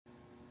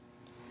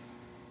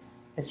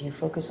As you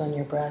focus on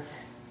your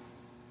breath,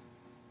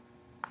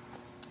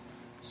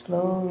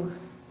 slow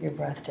your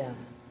breath down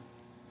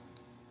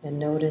and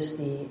notice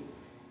the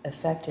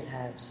effect it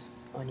has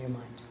on your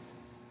mind.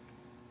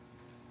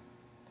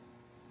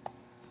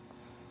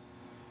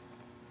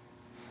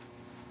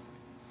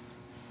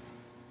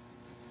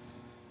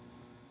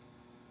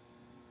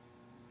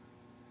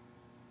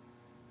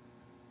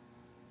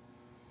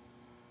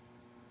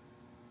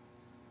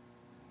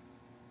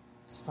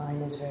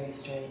 Spine is very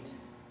straight.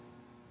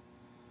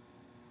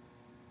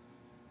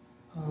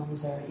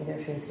 Palms are either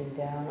facing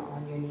down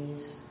on your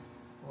knees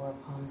or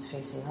palms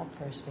facing up,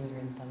 first finger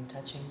and thumb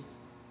touching.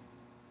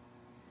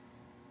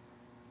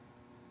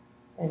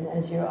 And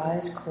as your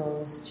eyes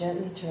close,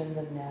 gently turn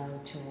them now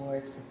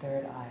towards the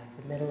third eye,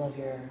 the middle of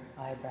your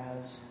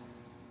eyebrows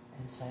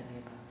and slightly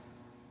above.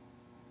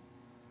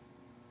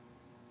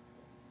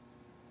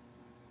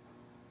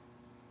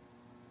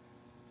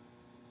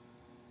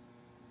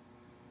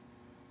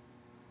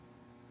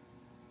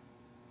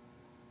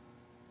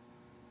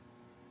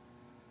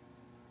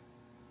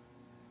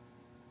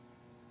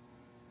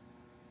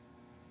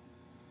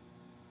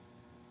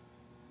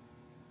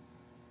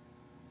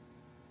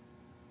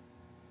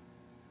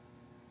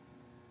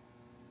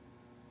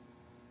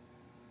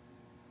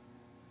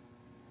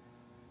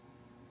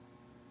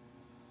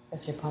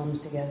 Press your palms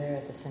together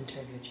at the center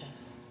of your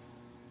chest.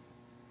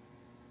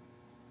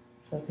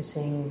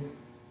 Focusing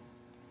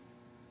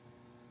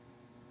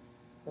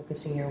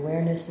your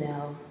awareness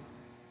now.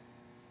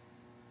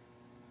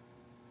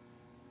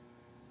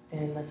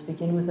 And let's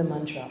begin with the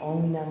mantra,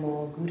 Om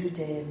Namo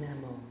Gurudev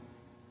Namo.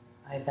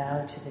 I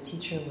bow to the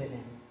teacher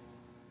within.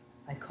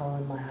 I call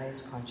in my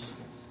highest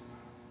consciousness.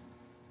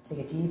 Take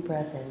a deep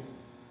breath in.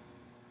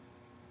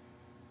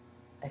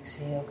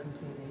 Exhale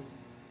completely.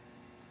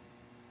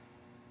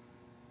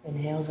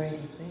 Inhale very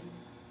deeply.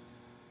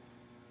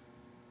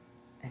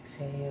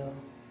 Exhale.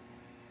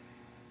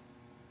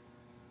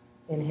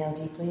 Inhale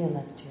deeply and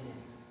let's tune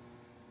in.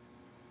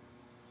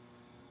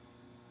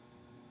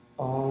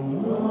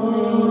 Om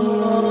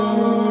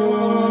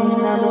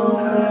Namo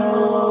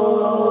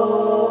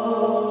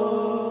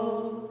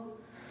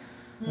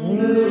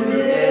Gurudev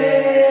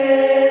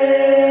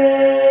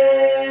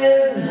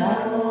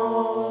Namo.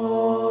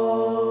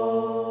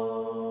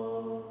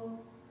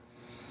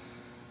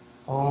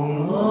 Om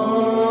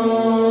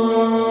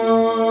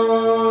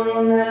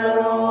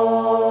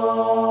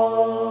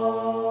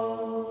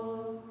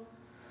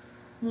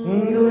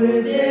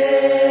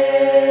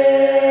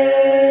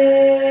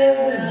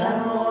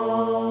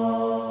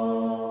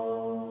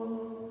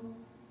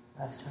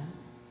last time.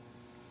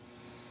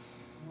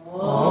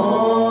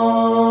 Om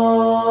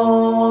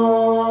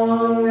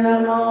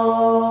Namo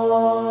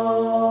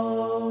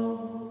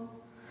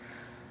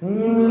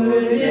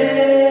Gurudev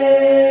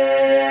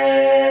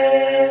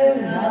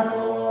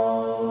Namo.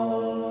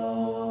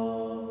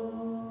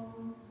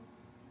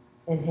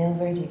 Inhale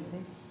very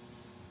deeply.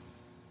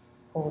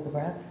 Hold the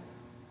breath.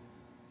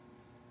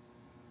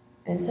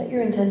 And set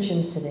your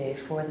intentions today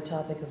for the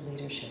topic of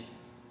leadership.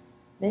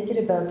 Make it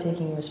about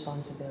taking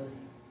responsibility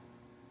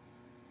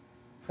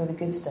for the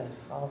good stuff,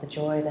 all the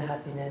joy, the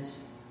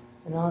happiness,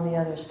 and all the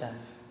other stuff,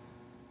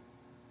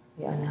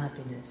 the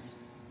unhappiness,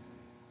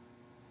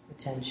 the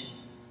tension.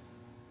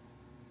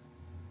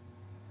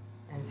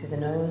 And through the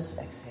nose,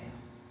 exhale.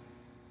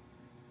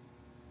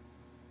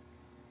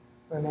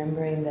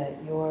 Remembering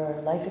that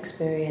your life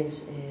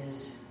experience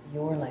is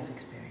your life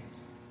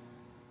experience.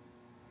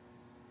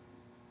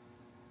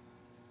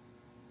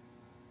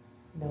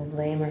 No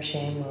blame or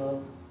shame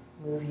will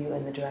move you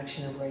in the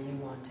direction of where you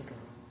want to go.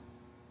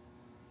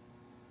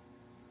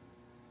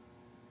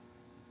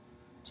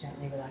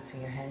 Gently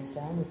relaxing your hands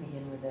down, we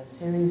begin with a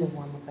series of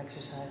warm-up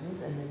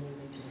exercises and then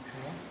moving to the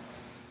Kriya.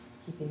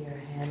 Keeping your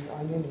hands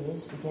on your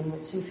knees, begin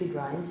with Sufi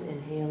grinds,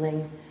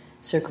 inhaling,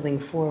 circling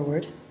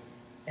forward,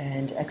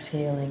 and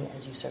exhaling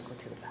as you circle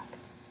to the back.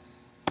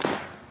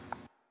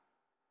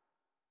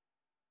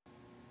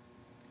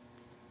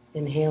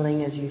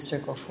 Inhaling as you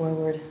circle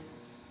forward,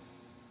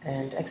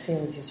 and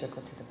exhale as you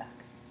circle to the back.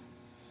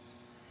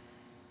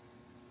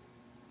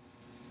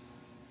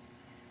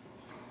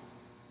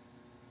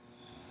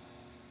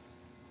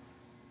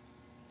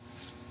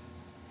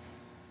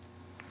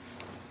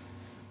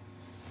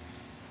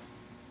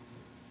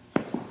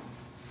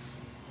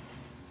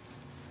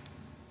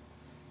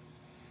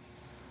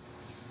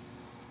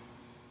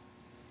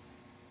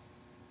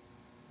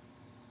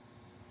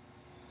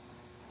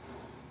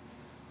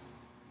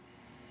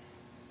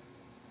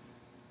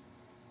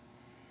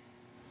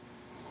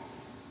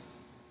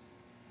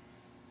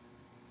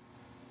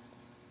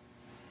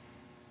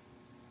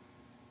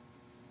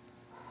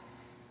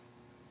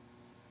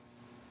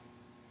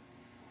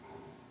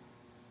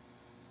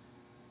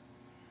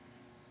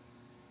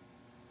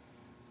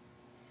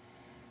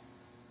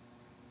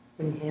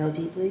 Inhale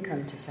deeply,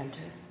 come to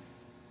center.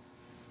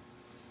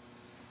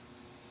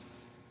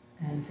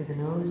 And through the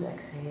nose,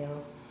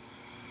 exhale.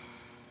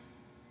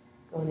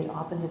 Go in the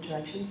opposite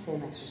direction,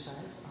 same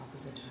exercise,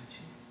 opposite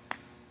direction.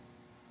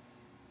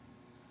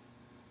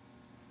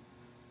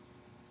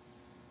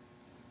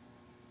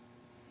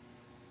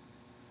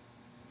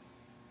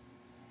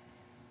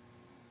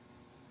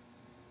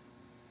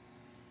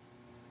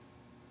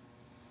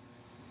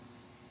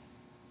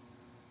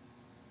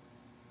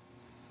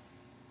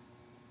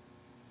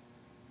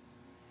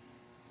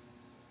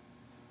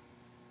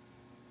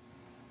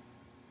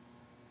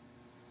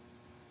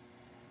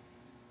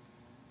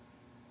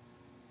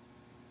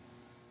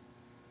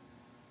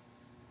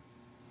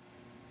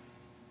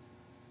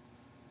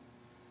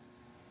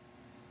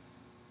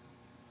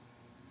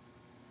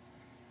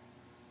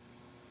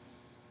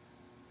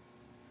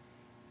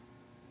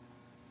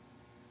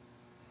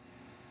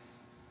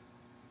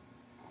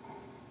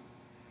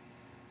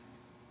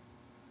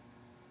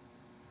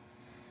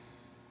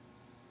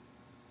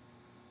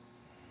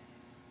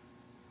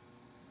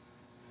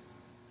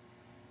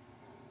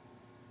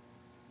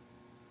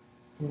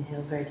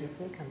 Inhale very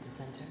deeply, come to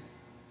center.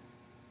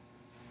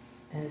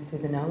 And through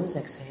the nose,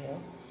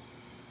 exhale.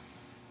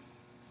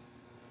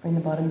 Bring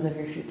the bottoms of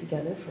your feet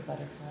together for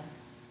butterfly.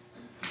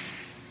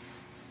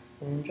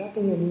 And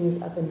dropping your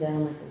knees up and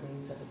down like the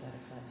wings of a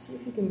butterfly. See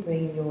if you can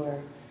bring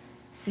your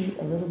feet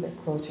a little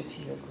bit closer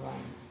to your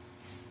groin.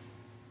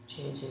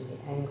 Changing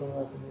the angle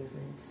of the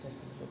movement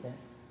just a little bit.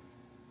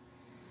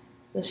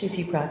 Especially if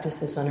you practice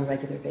this on a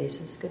regular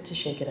basis, good to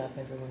shake it up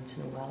every once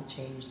in a while.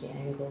 Change the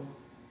angle.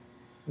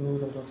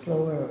 Move a little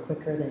slower or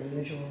quicker than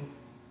usual.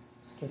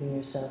 Just giving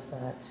yourself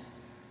that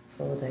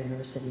full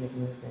diversity of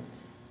movement.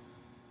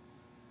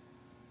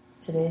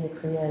 Today the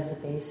Kriya is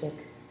the basic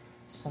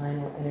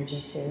spinal energy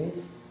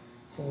series.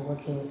 So we're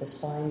working with the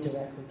spine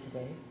directly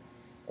today.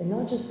 And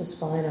not just the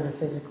spine on a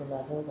physical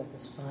level, but the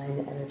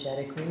spine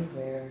energetically,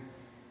 where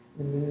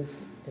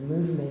the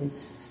movements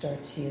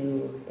start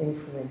to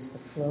influence the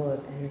flow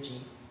of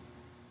energy.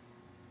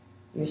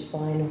 Your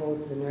spine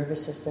holds the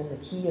nervous system, the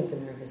key of the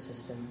nervous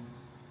system.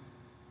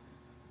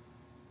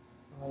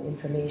 All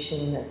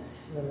information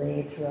that's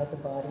relayed throughout the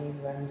body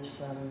runs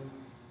from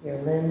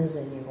your limbs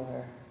and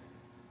your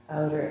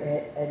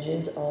outer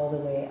edges all the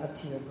way up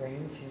to your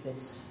brain through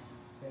this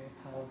very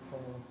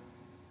powerful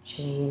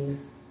chain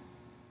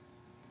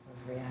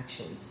of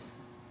reactions,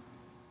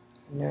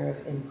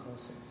 nerve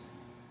impulses,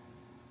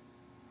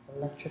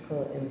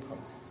 electrical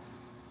impulses.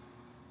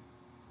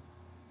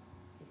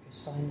 Keep your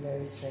spine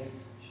very straight,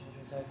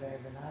 shoulders are very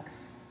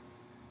relaxed.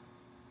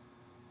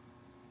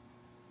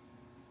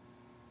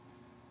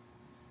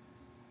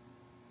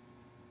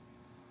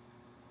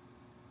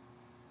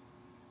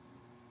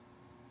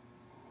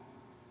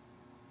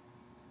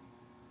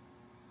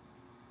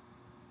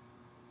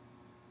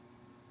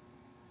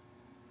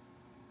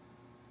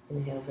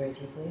 Inhale very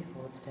deeply,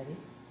 hold steady.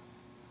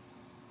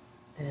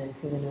 And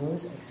through the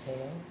nose,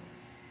 exhale.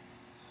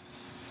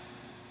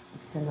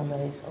 Extend the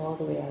legs all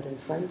the way out in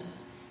front.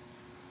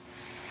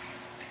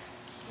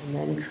 And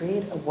then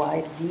create a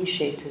wide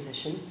V-shaped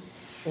position.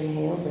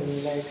 Inhale, bring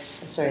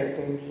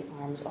the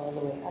arms all the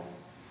way up.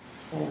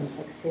 And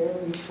exhale,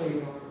 reach for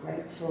your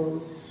right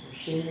toes, your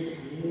shins,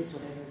 or knees,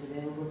 whatever is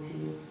available to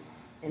you.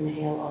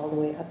 Inhale all the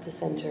way up to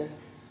center,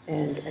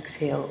 and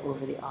exhale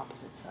over the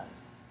opposite side.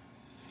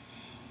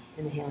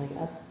 Inhaling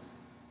up,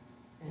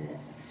 and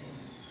exhaling.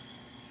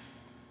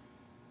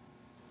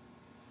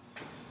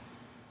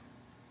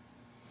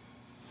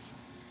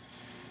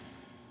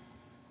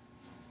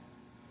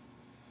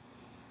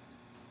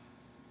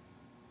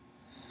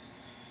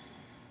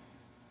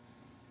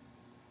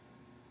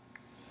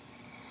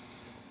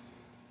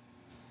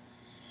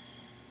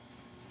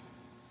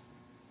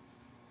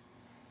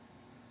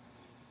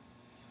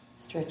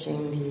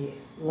 Stretching the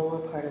lower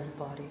part of the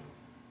body.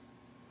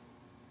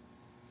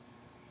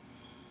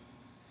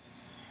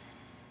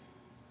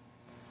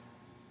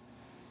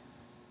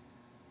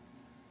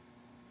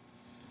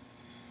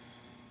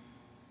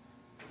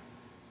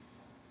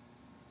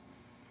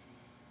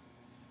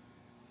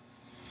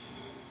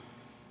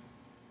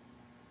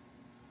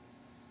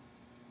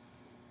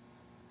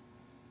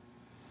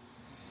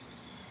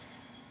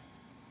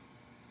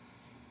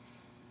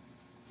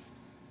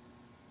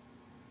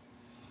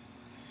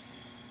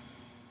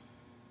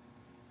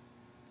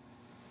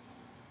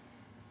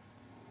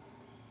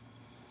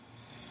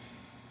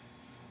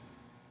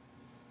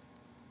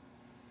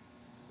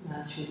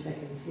 Last few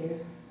seconds here.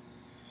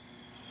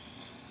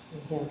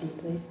 Inhale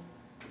deeply.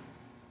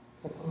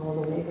 Up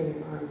all the way, bring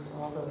your arms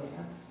all the way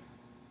up.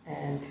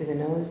 And through the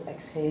nose,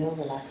 exhale,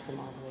 relax them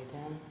all the way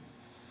down.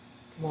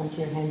 Come onto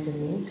your hands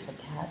and knees for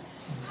cat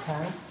and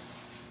cow.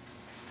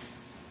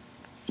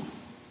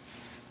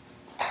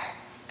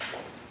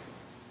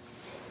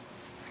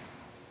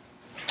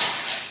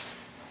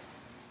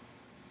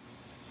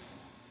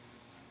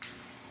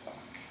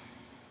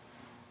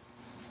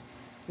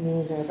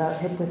 Knees are about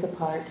hip width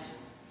apart.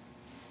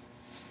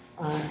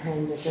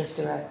 Hands are just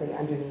directly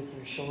underneath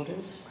your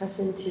shoulders. Press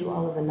into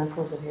all of the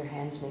knuckles of your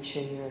hands. Make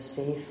sure you're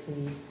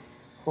safely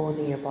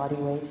holding your body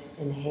weight.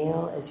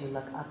 Inhale as you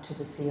look up to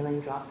the ceiling.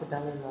 Drop the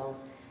belly low.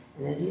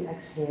 And as you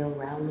exhale,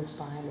 round the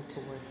spine, look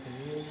towards the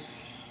knees.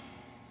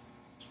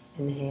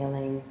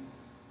 Inhaling,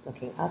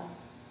 looking up.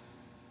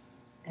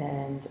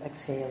 And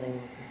exhaling,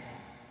 looking down.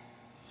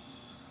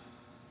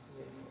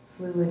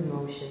 Fluid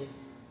motion.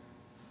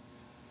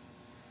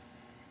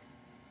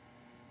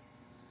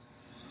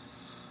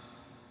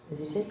 As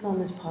you take on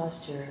this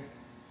posture,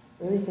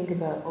 really think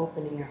about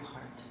opening your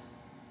heart.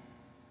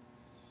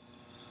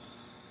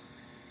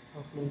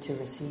 Opening to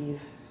receive.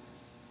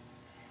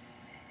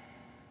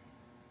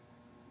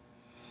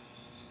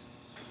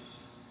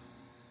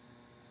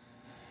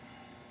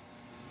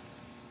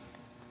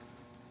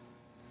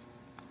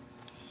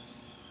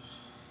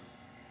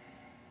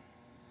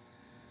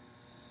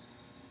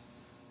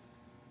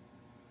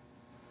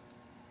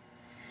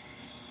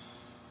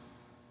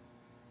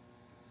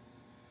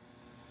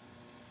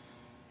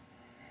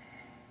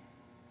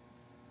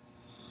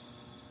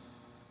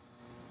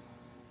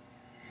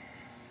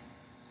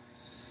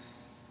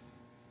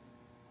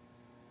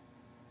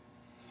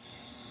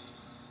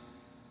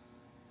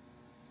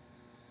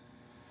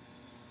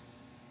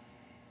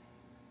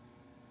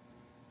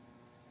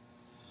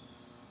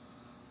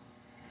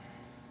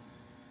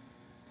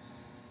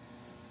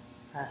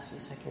 Last few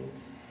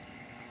seconds.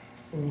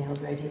 Inhale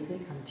very deeply,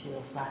 come to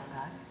a flat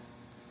back.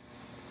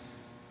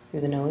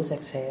 Through the nose,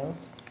 exhale.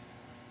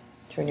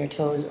 Turn your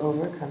toes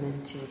over, come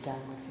into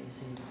downward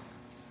facing dog.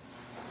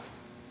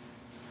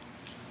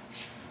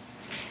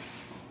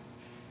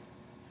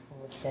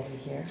 Hold steady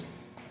here.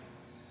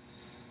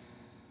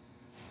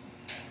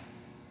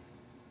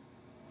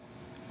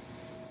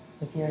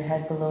 With your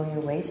head below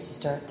your waist, you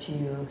start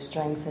to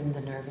strengthen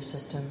the nervous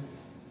system.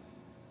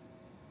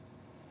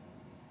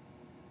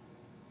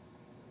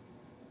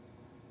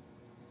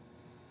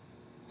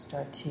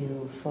 Start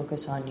to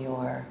focus on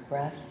your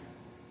breath.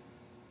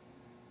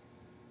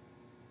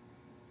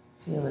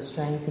 Feel the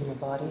strength in your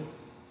body,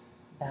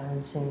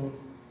 balancing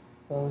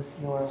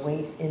both your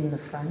weight in the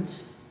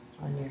front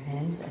on your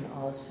hands and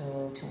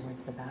also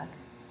towards the back.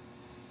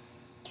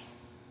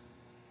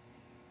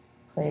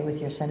 Play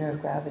with your center of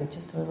gravity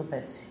just a little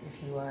bit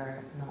if you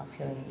are not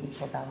feeling an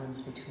equal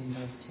balance between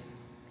those two.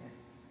 Good.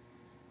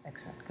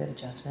 Excellent. Good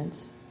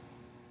adjustments.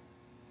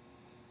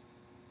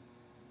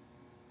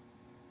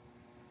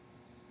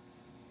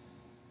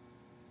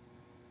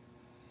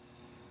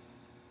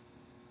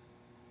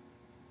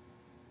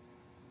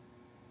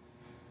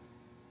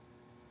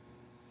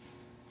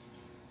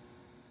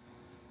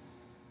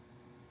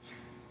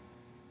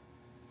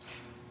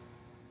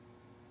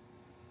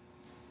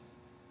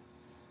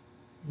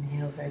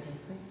 Inhale very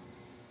deeply.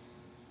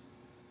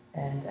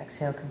 And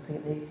exhale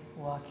completely.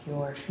 Walk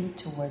your feet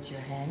towards your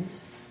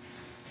hands.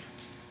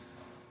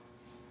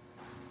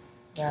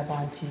 Grab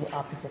onto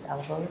opposite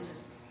elbows.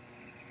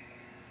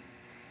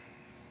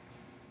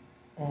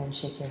 And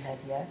shake your head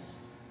yes.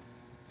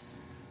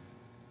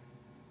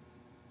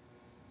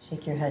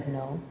 Shake your head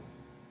no.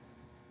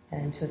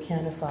 And to a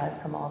count of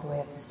 5, come all the way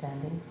up to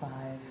standing. 5,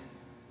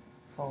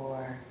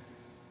 4,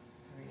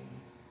 3,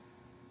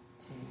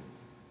 2,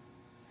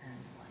 and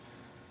 1.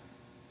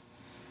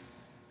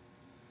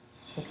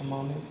 Take a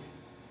moment.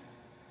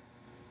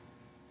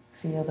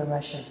 Feel the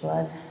rush of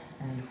blood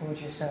and hold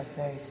yourself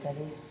very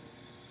steady.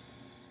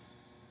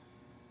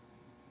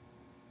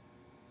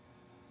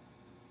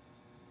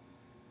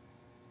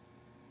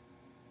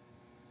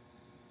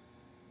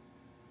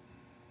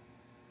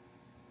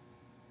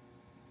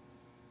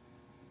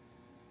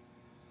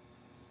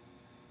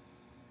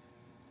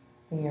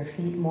 Bring your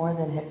feet more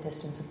than hip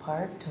distance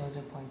apart, toes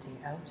are pointing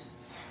out,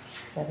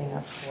 setting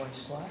up for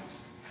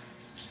squats.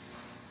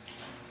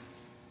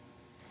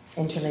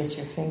 Interlace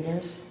your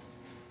fingers.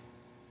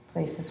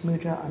 Place this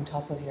mudra on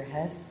top of your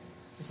head.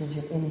 This is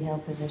your inhale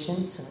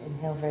position, so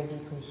inhale very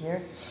deeply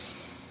here.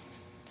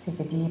 Take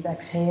a deep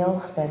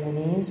exhale, bend the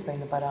knees, bring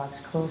the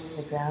buttocks close to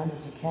the ground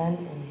as you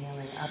can,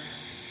 inhaling up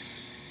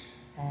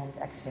and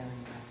exhaling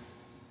down.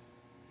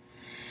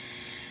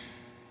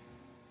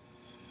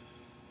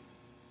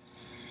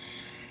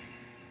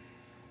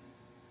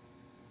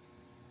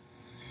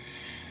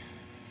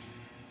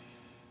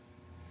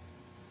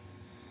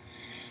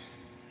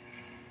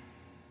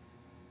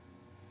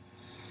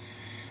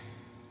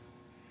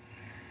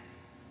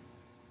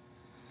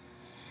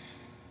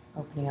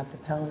 Opening up the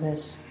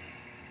pelvis.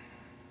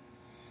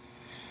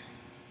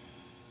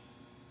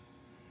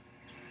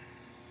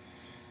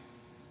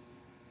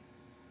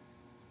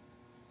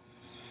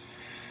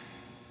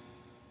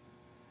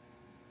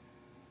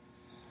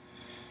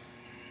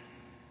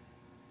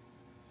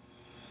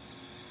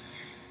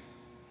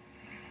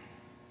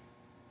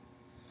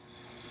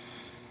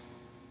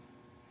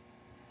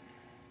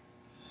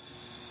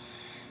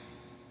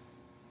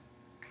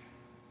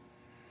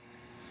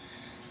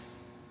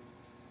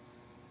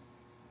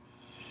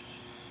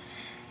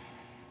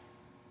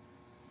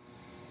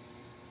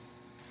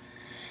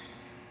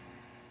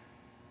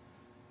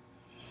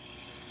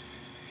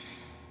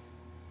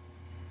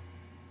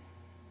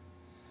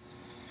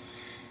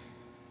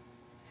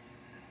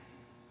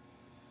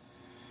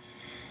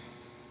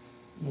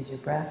 Use your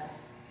breath.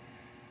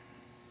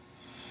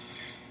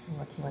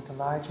 Working with the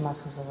large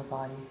muscles of the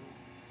body.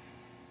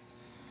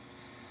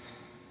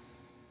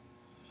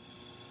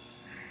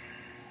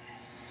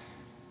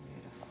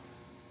 Beautiful.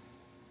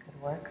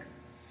 Good work.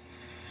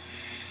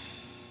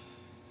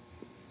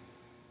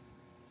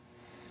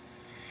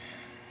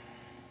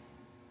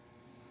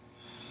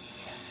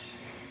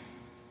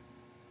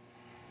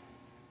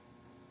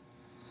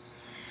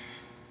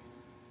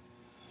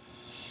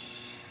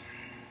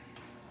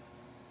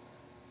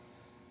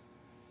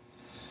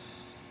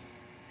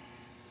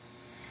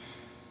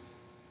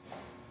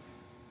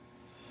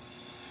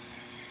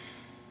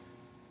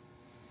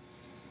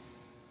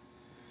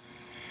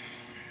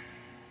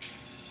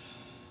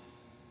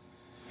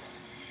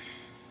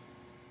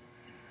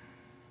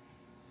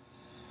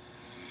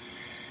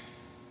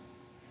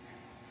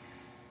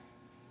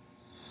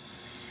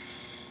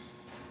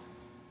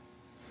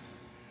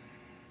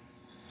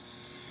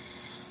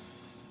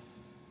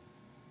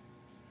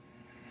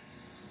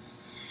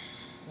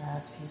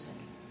 Last few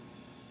seconds.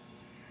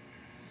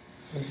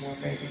 Inhale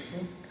very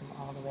deeply, come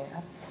all the way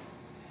up.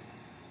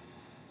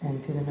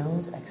 And through the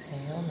nose,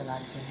 exhale,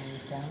 relax your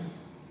hands down.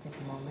 Take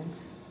a moment.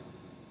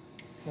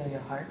 Feel your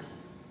heart.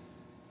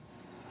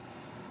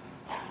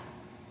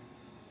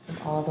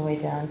 all the way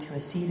down to a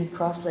seated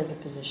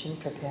cross-legged position,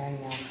 preparing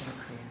now for the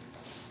Kriya.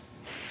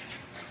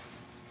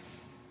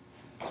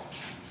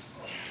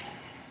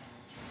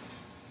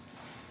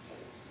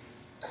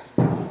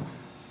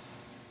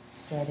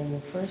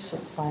 Starting first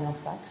with spinal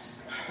flex,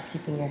 so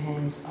keeping your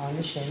hands on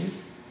the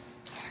shins,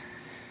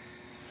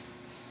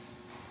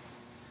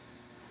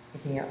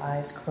 keeping your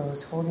eyes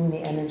closed, holding the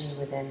energy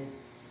within.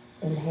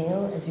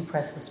 Inhale as you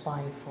press the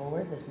spine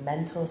forward, this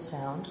mental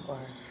sound or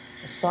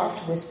a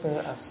soft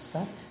whisper of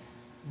Sat,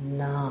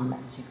 Nam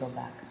as you go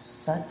back.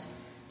 Sat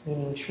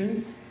meaning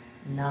truth,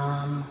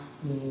 Nam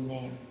meaning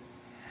name.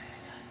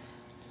 Sat,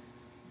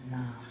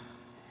 Nam,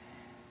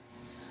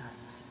 Sat,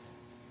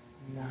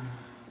 Nam.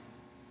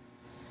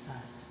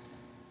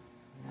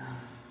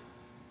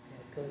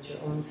 Go at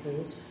your own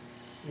pace.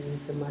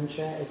 Use the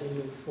mantra as you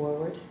move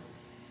forward.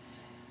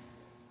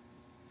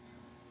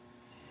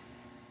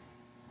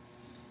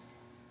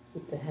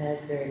 Keep the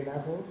head very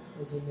level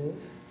as you move.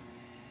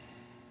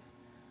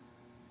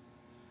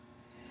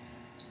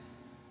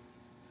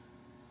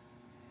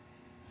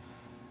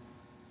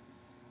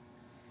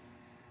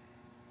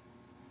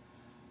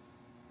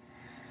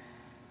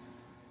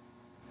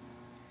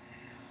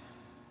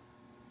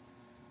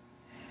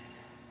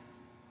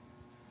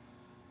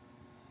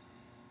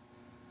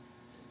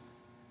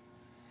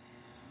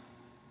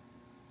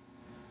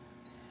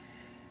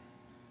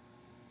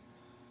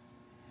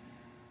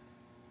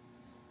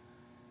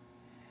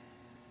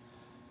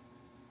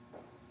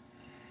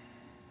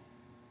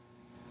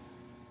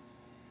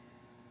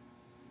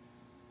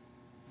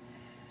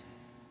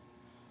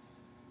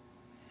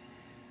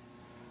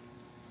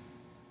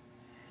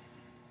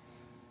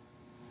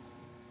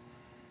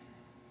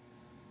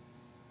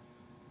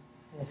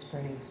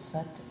 Whispering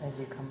Sat as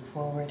you come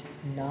forward,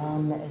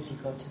 Nam as you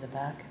go to the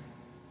back.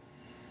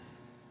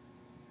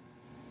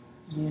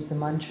 Use the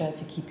mantra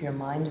to keep your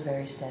mind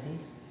very steady.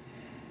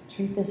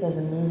 Treat this as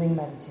a moving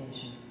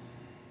meditation.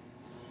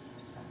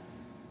 Sat,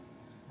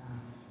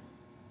 Nam,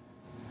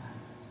 Sat,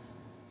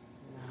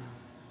 Nam.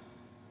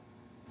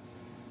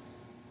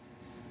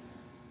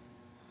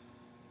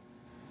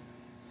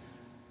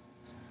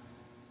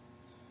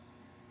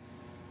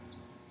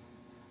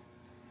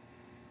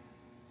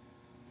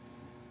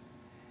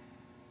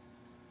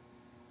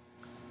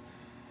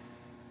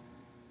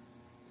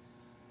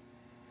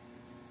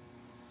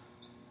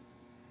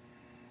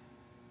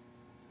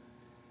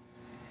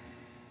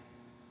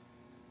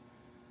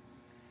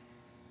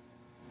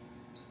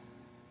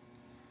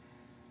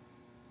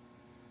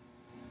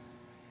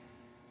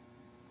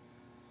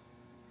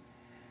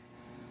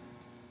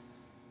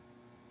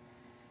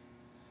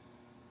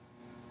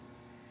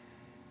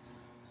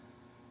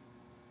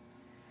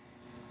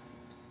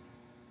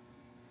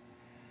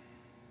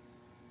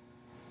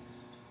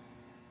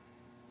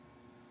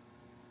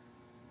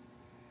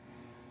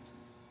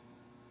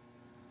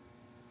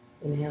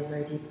 Inhale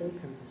very deeply,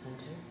 come to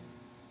center.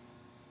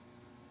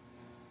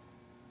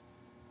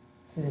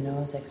 Through the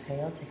nose,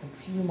 exhale. Take a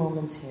few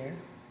moments here.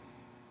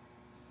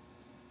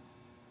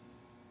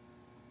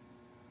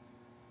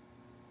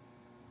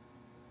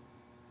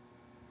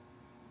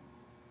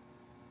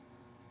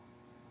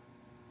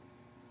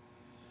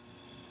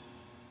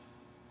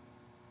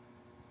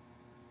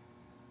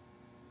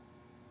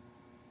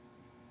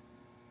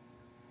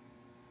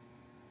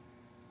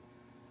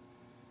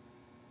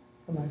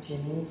 Come onto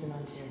your knees and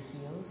onto your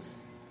heels.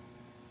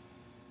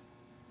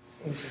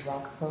 Into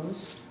rock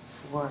pose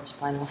for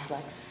spinal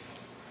flex.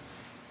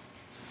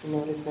 You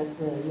notice that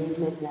the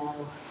movement now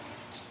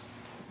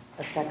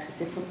affects a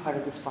different part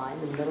of the spine,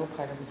 the middle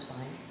part of the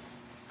spine.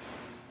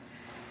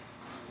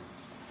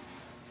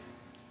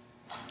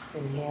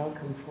 Inhale,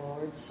 come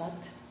forward,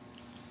 Sat.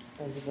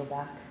 As you go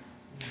back,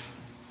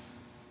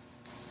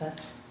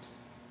 Sat,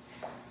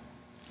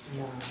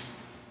 Nam,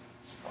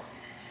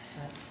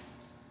 Sat,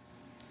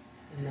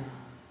 Nam,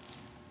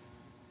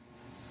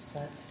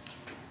 Sat,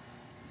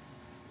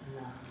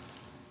 Nam.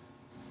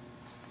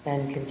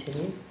 And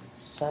continue,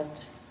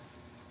 Sat,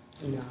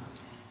 Nam.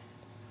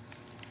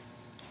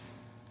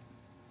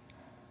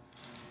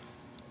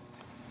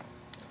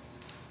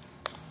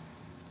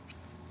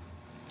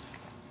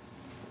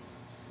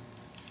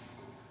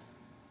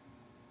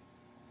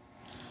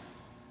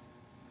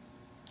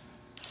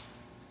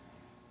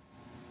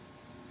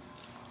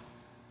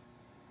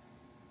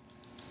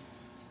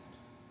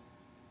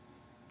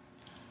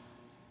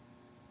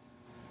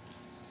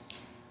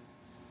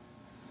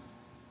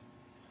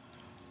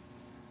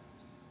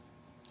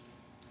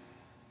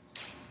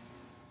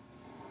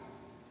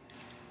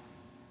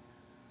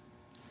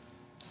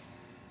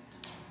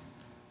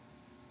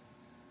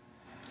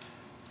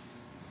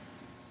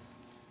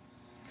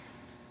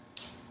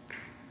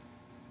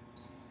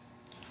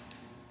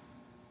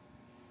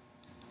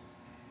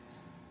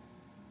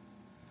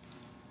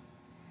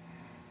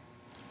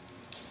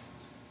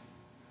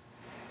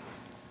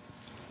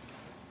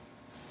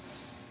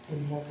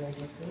 Inhale very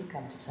deeply,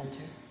 come to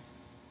center.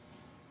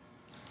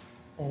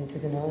 And through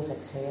the nose,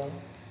 exhale.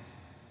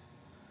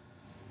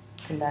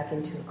 Come back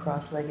into a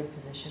cross-legged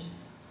position.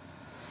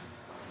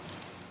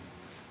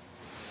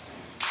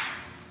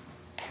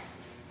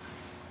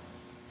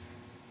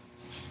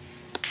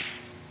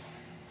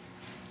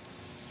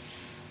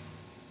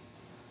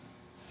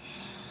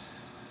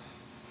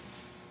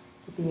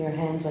 Keeping your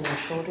hands on your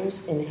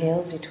shoulders. Inhale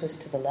as you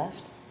twist to the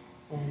left,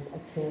 and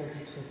exhale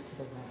as you twist to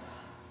the right.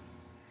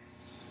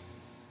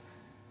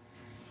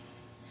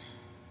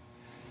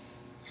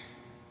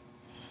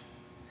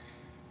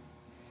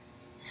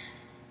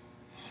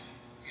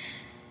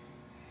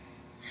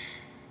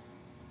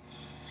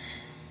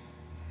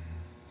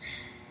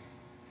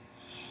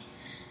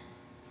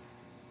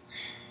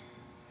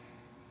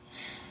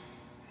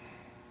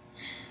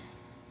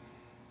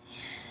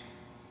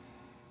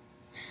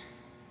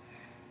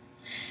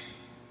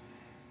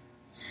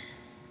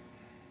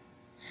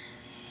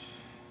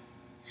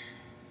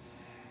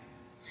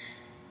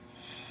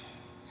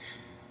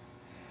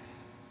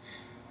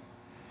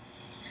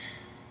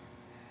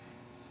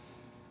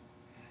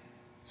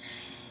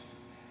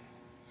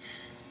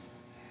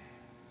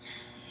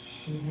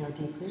 Inhale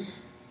deeply.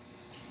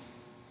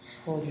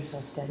 Hold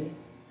yourself steady.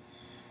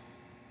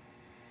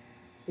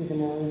 Through the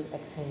nose,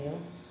 exhale.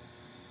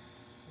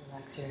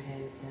 Relax your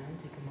hands down.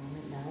 Take a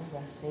moment now,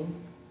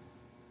 resting.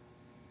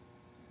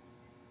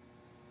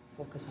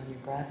 Focus on your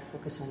breath,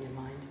 focus on your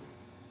mind.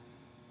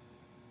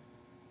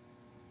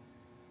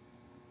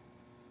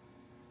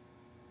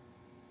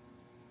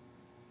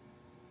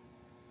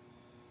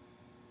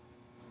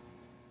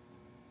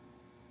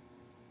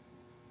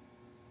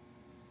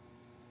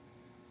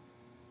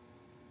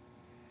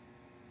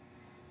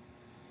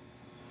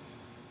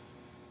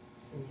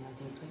 Inhale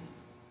deeply.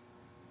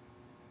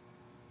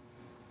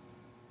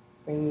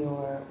 Bring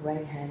your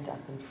right hand up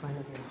in front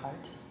of your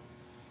heart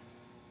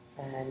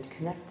and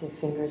connect the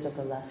fingers of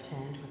the left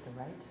hand with the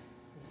right.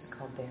 This is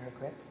called bear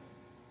grip.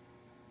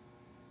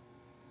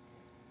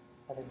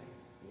 Other way.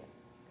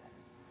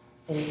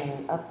 Yeah.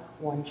 Inhaling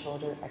up one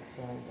shoulder,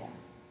 exhaling down.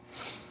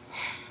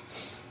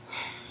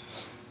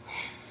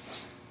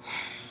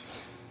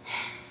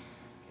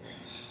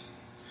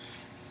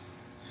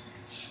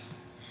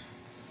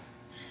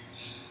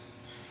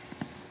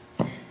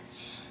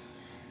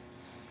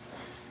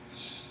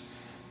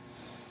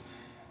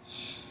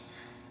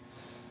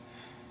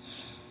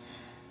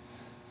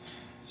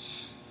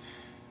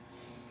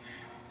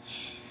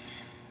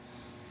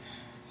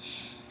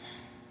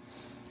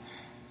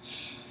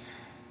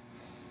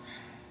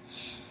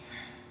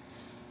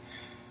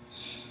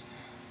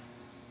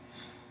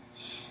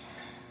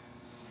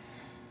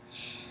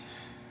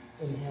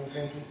 Inhale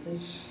very deeply,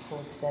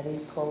 hold steady,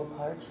 pull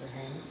apart your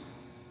hands.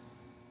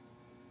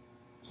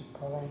 Keep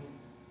pulling.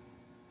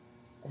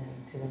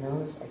 And through the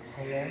nose,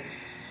 exhale,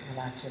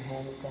 relax your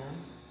hands down.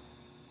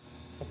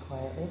 Sit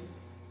quietly.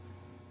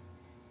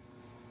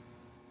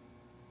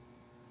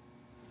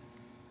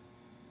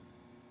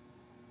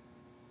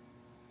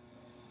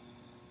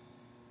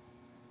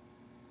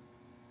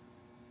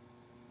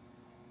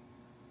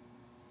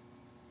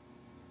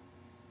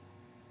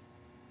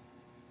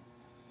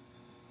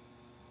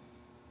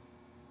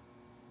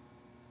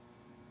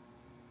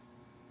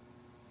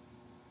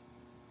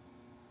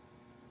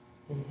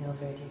 Inhale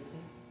very deeply.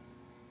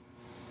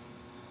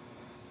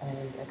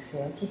 And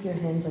exhale. Keep your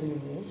hands on your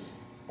knees.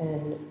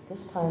 And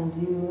this time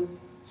do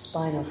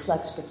spinal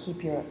flex, but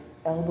keep your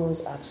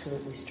elbows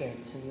absolutely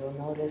straight. So you'll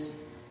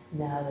notice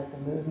now that the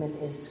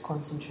movement is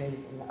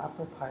concentrated in the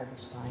upper part of the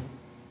spine.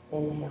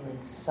 Inhaling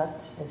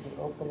sat as you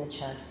open the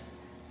chest,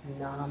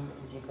 nam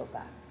as you go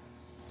back.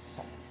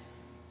 Sat,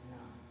 nam,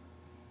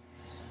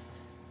 sat,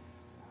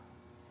 nam.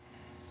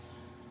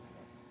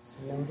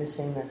 So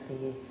noticing that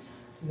the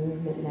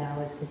movement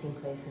now is taking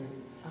place in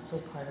the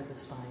upper part of the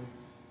spine.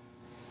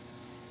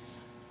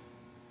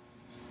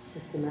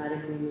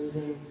 Systematically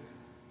moving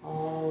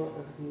all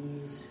of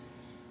these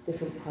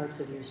different parts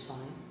of your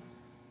spine.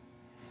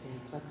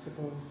 Staying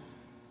flexible.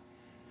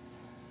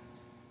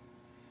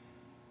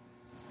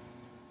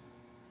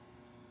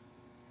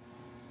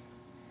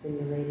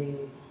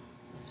 Stimulating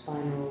the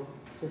spinal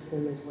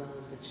system as well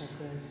as the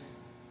chakras.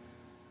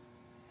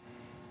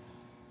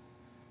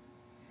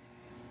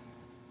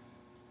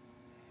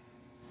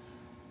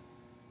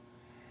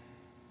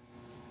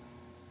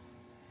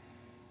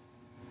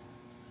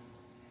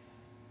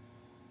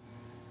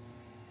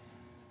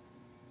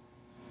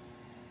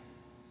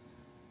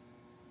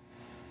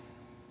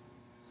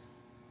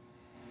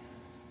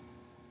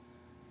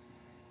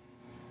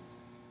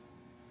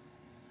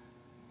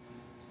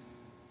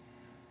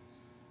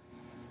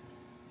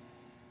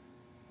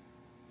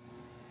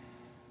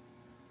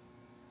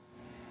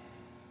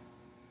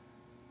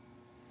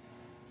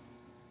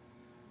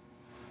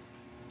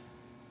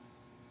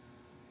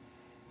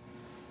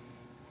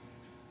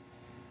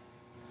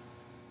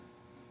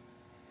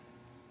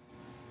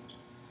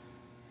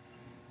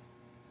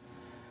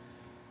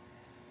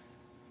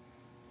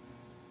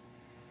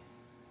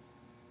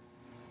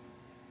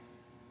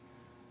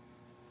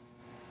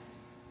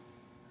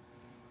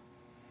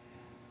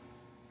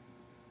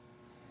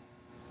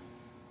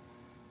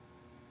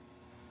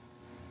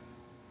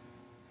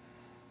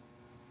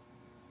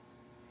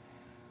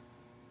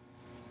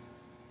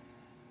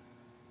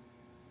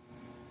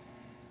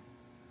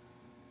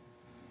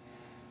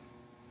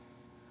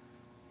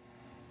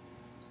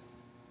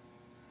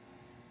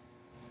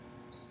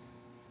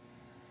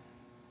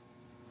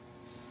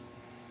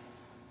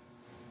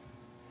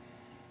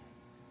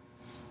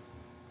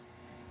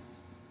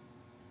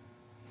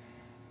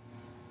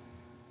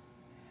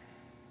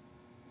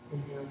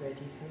 Inhale very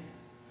deeply.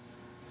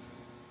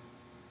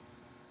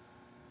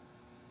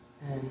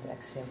 And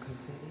exhale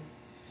completely.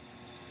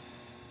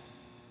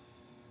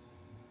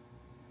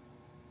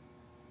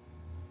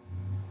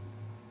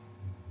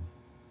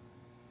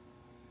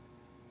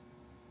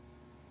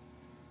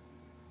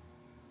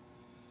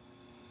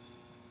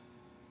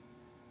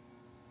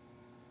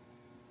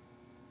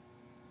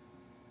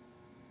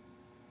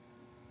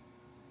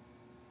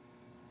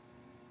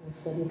 A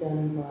study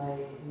done by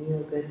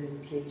Neil Goodman,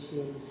 PhD,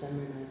 in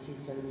December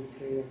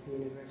 1973 at the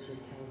University of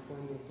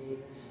California,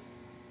 Davis,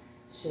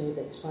 showed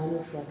that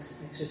spinal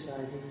flex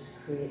exercises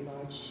create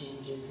large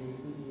changes in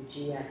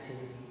EEG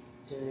activity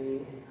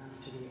during and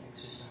after the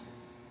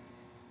exercise.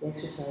 The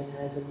exercise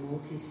has a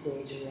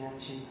multi-stage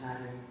reaction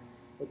pattern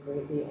that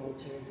greatly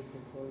alters the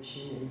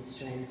proportion and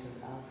strengths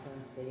of alpha,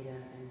 theta,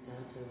 and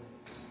delta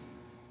waves.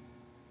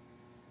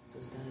 This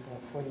was done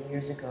about 40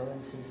 years ago,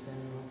 and since then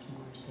lots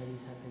more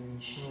studies have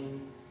been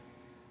shown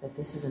that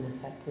this is an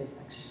effective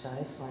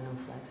exercise, spinal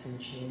flex, in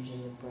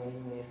changing the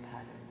brainwave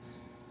patterns.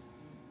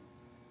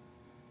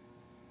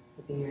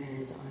 Keeping your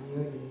hands on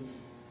your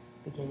knees,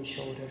 begin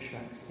shoulder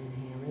shrugs.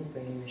 Inhaling,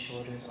 bringing the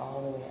shoulders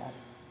all the way up.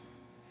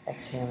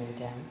 Exhaling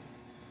down.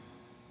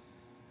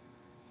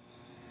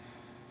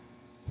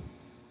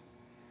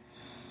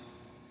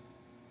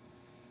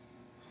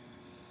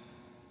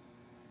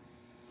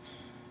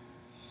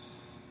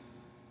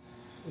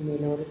 You may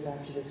notice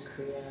after this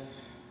Kriya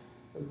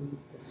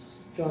a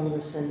stronger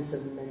sense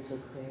of mental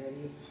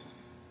clarity,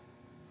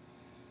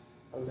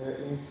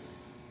 alertness.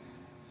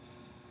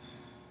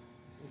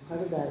 And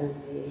part of that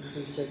is the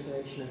increased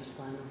circulation of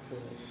spinal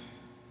fluid,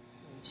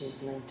 which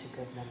is linked to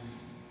good memory.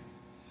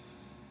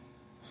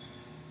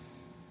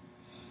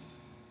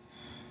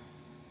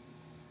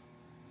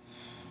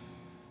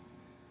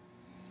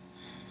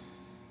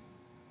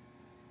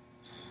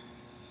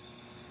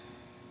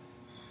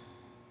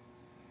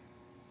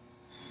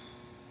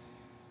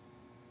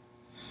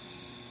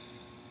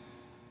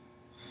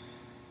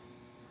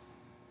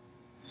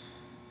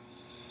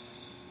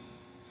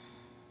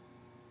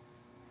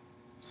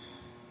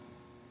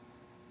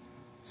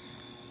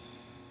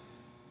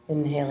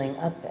 Inhaling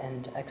up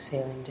and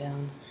exhaling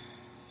down.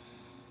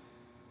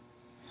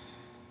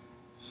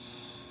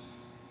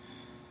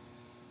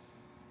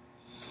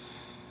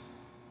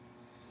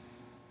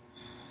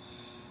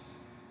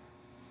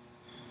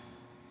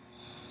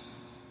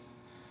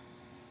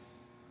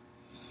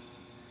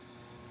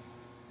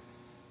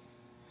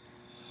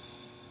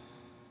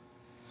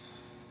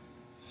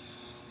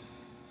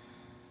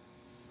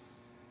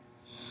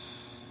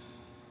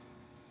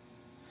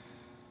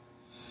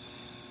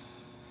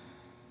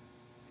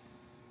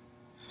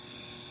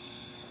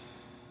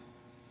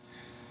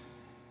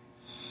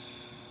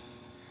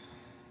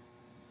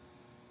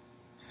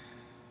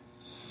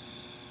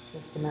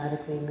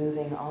 Systematically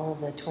moving all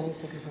of the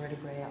 26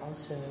 vertebrae,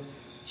 also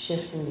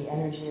shifting the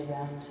energy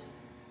around.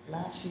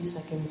 Last few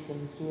seconds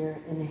in here,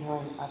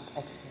 inhaling up,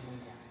 exhaling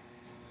down.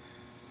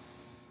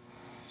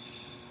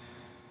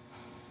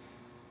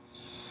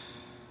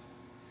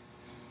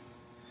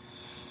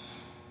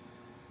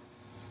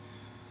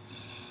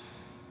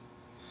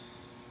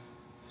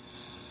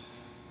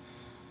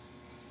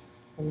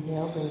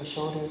 Inhale, bring the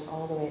shoulders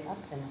all the way up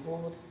and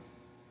hold.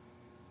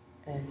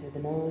 And through the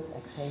nose,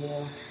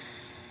 exhale.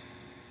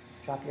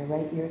 Drop your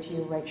right ear to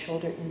your right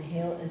shoulder.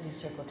 Inhale as you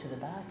circle to the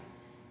back.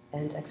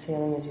 And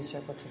exhaling as you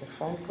circle to the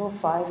front. Go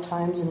 5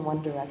 times in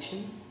one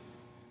direction.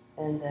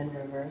 And then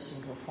reverse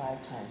and go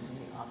 5 times in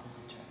the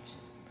opposite direction.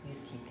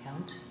 Please keep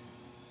count.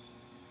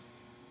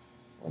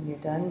 When you're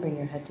done, bring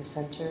your head to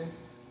center.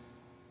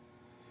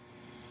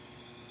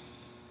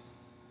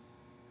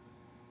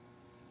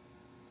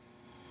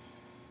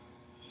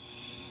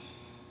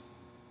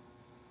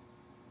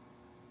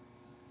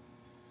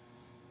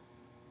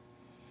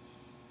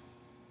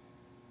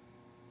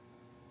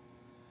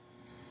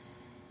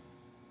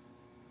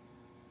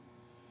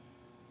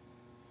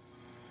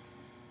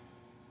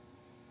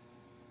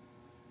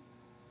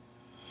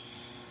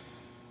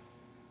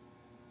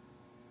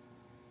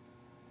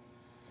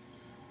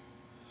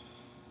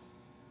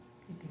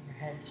 Keeping your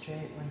head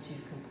straight once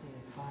you've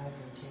completed 5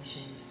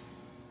 rotations.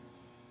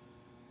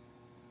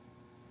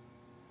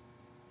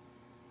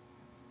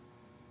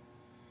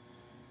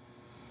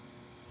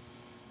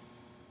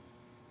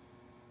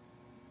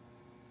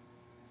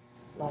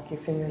 Lock your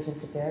fingers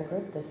into bear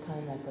grip, this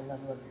time at the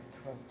level of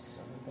your throat,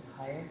 so a little bit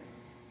higher.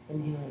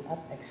 Inhaling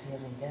up,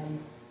 exhaling down.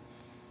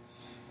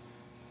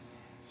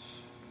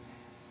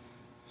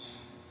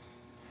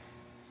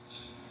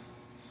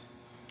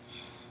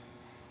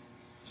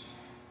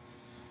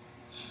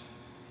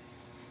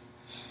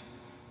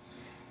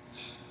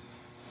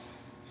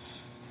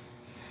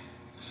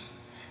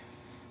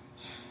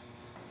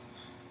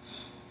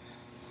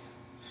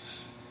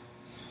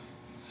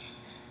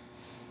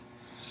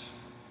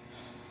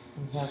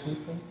 Inhale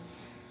deeply.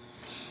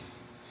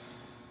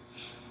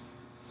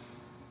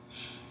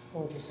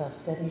 Hold yourself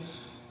steady.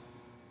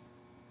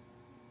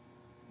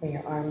 Bring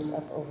your arms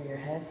up over your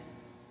head.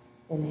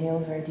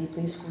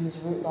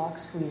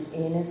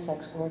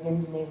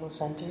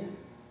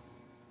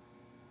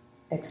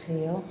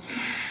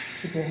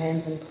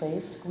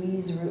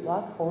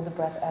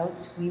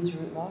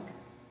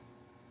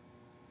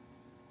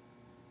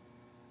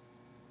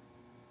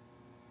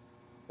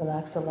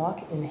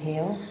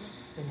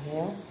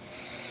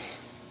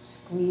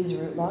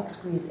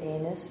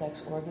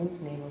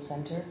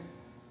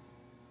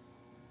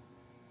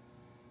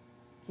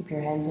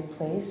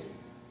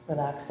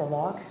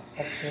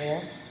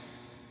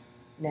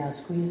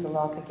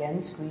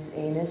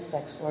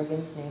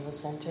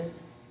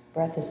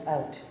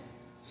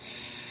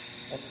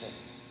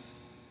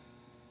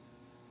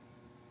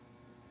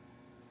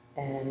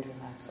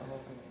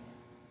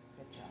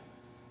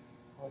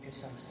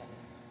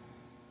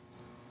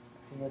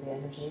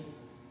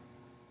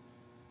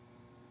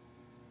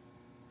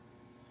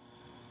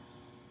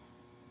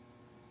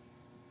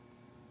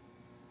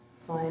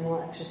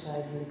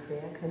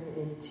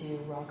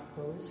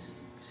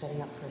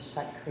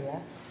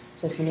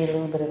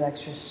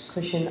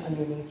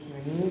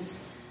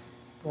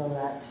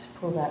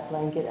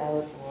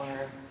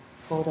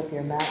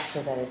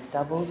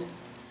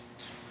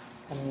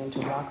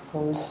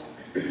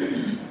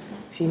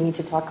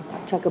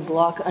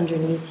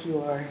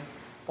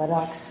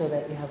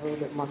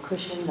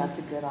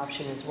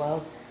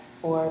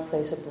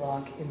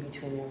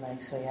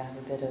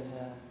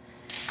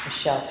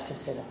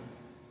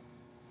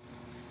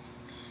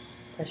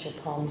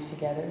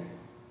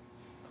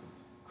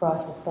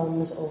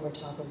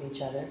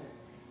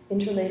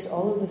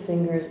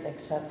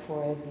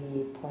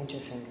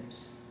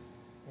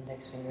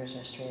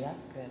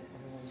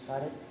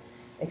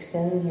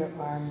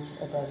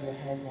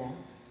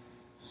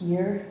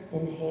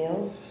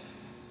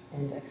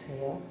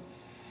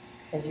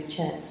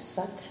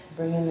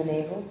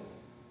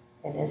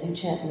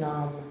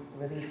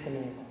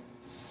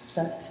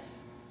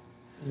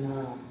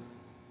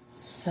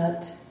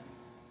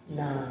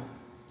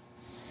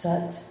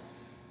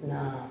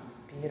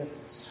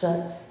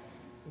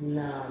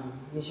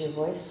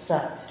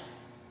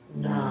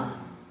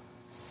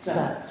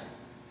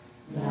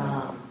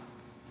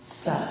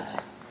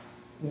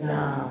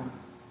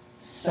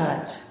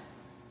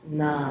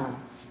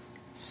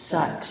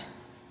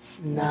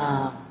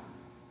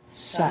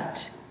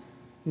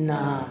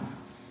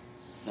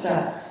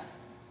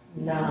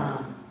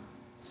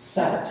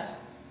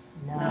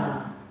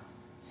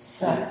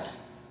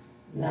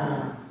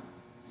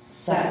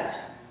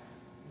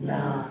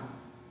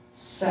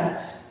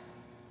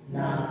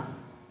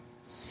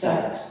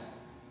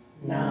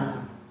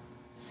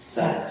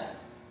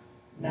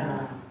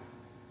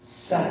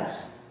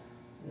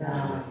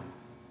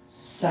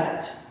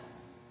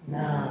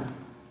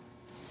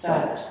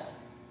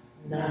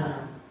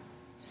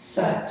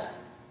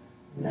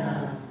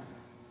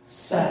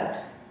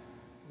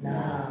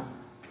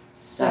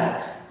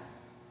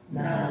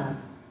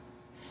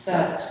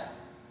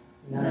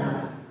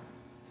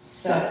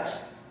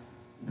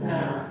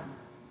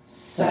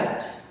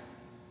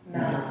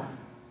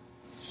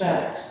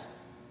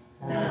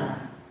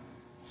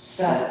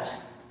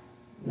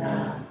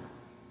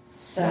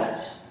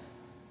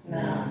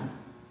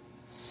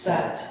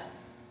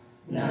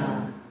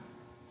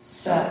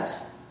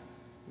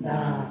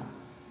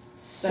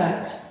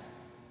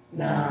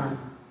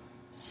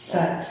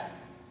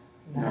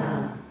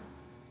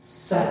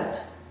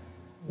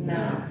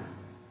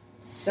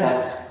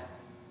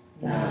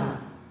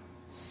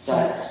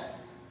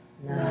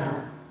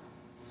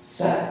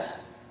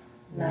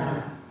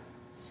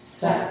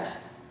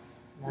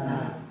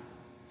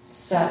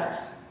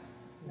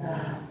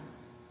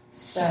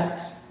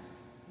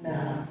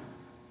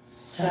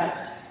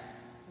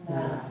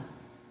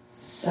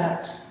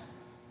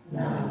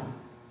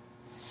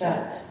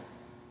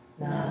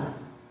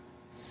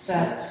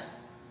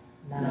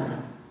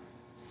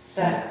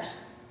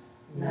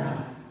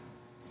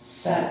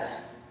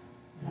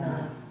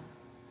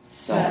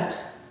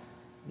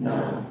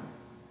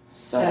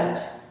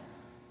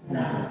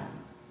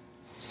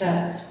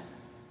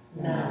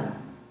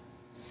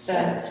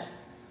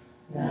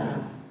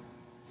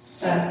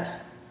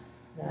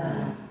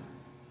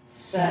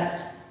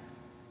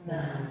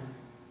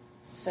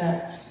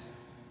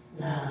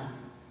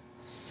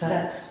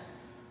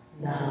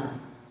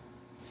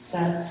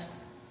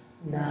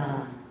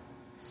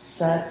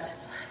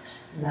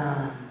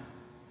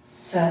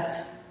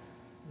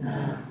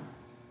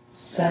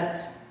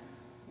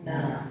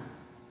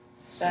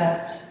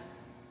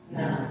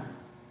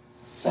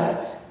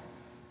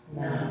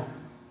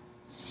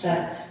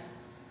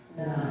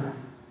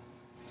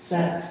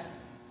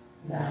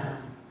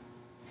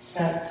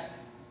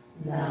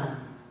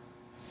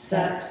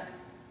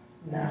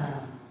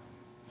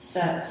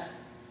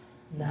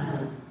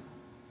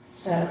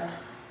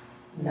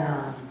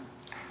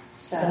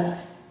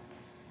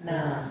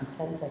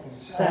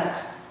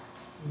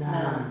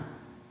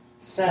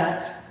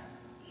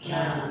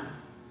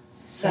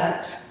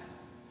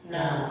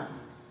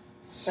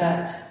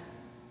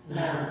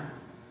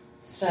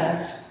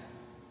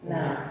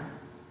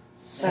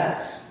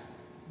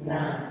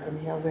 Now,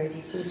 inhale very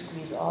deeply,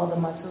 squeeze all the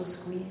muscles,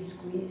 squeeze,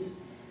 squeeze.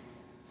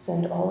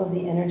 Send all of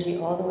the energy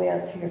all the way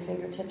out through your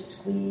fingertips,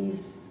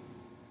 squeeze.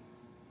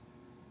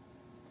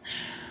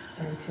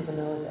 And through the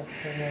nose,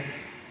 exhale.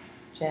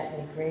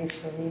 Gently,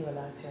 gracefully,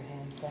 relax your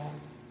hands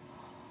down.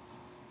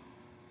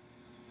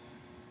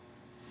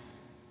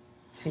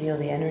 Feel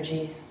the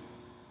energy.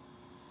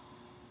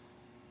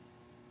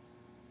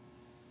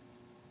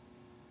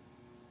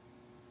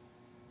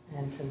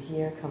 And from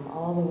here, come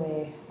all the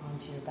way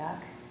onto your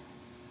back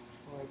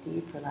for a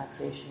deep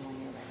relaxation when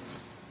you're ready.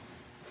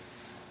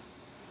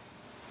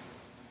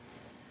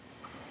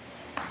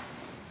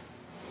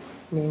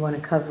 You may want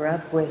to cover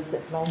up with a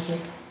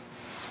blanket.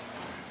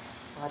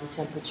 Body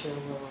temperature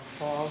will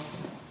fall.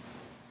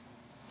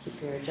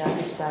 Keep your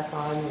jackets back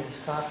on, your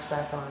socks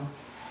back on.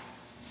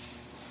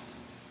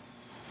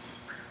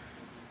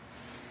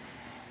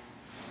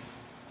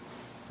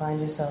 Find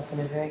yourself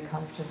in a very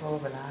comfortable,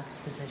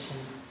 relaxed position.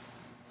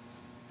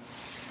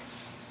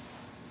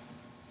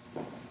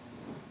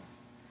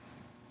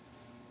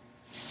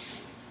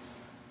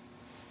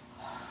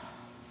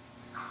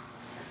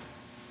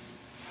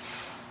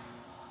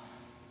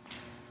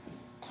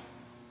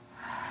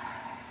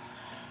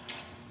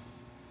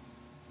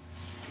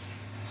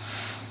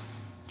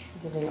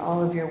 Giving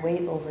all of your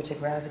weight over to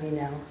gravity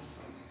now.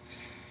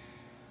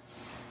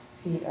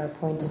 Feet are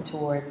pointed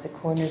towards the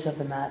corners of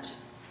the mat.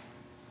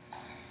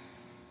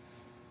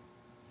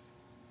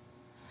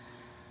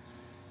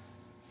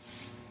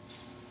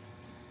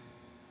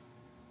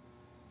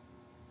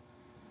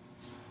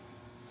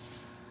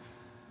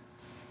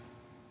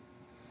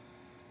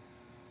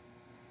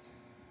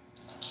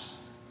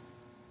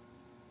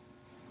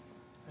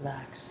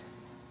 Relax.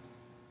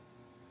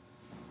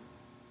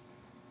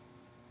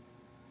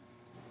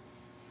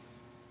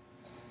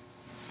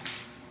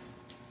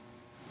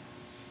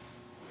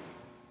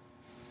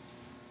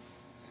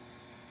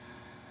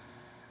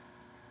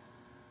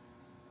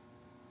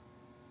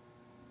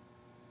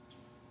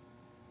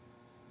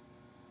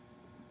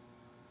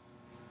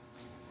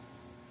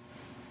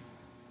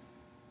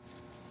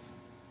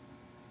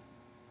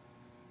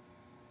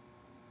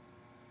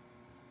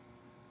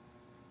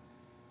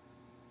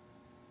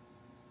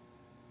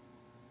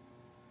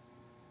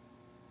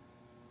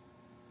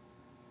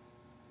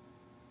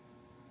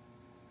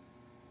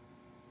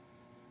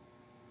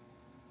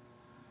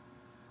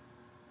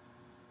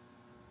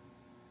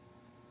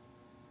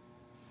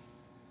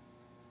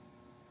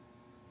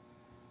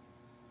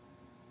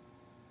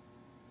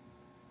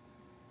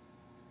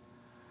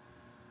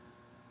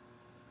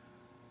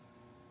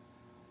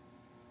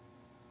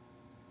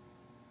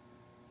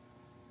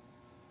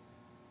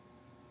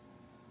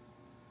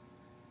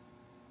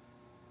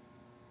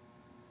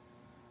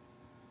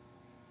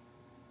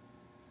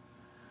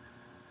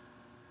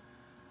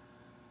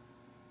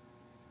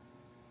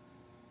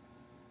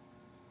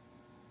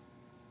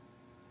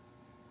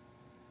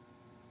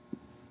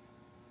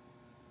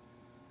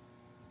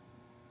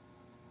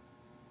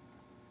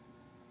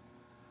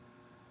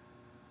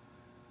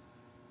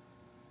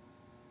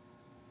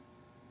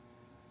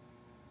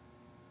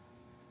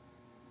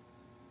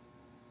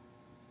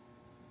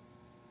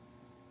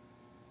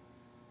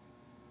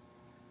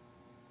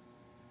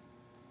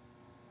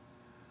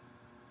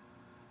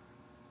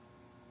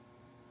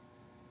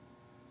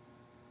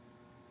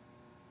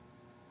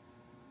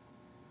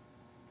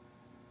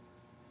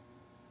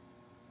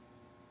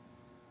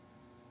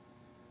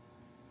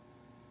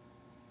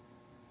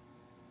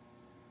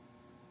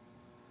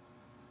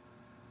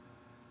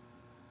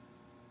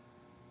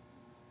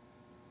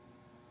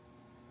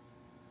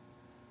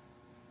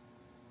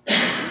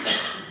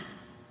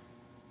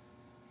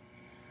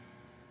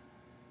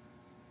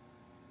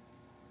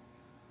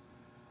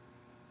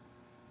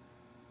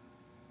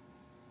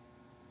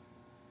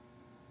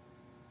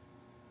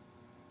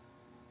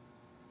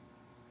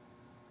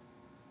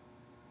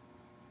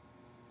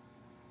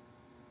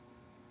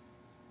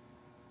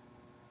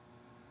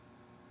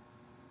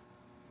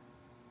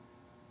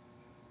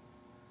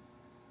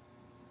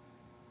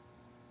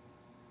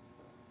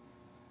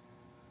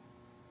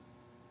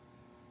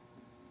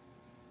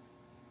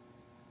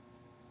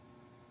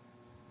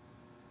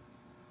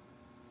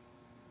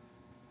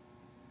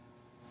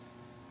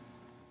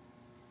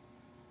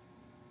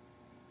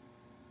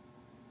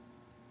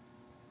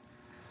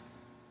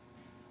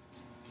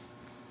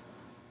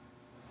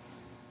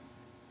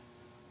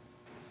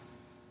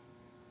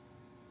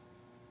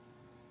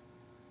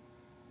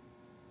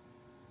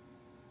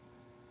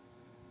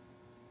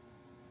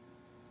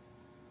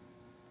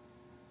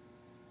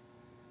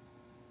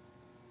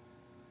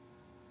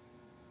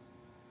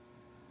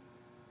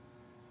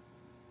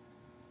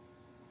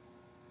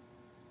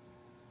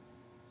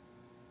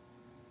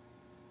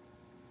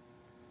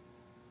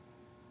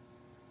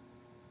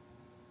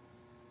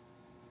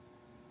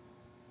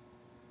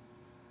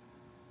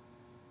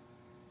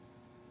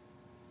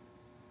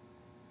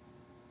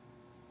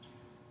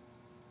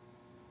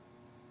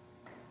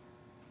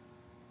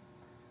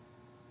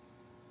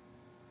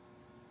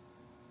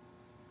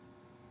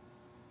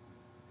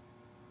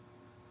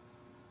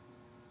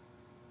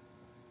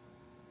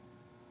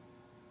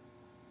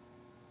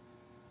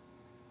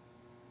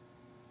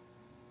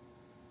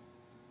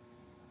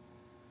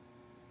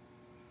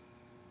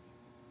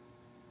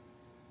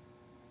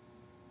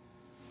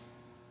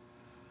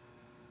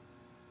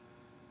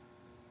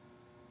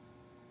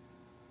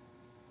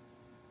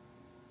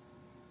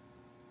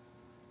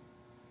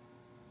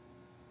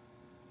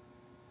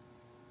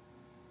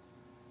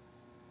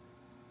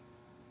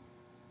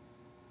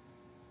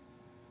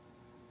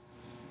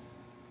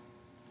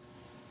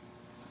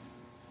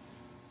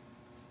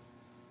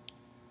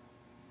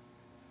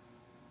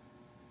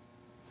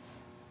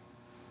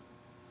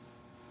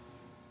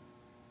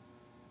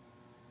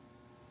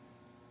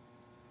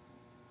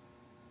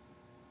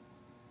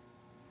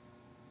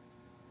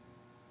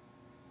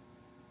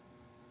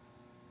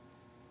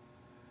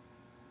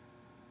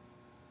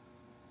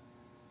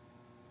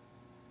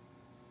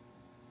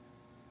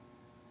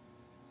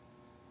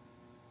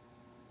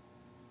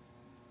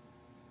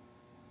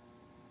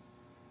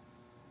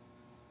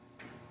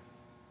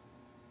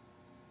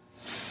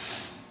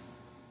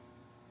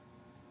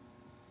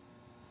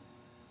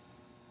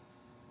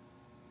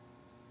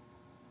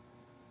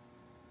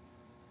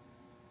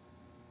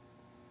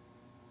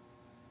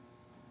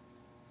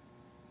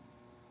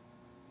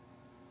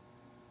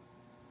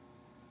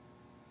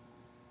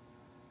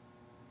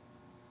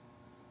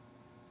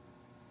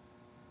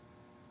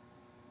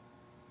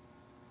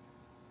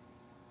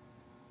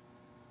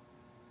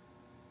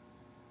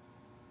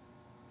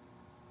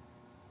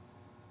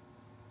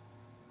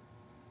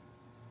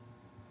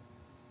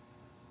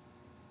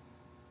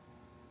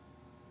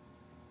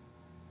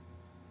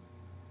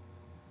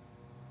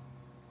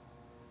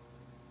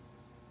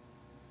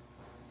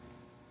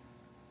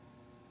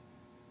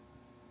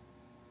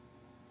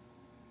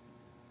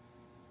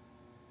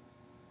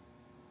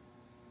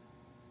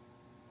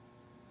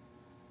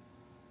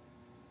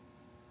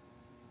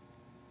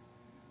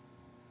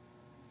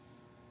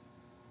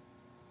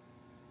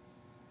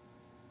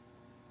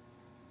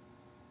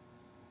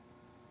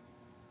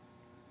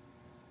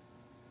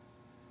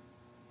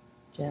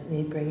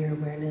 Gently bring your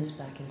awareness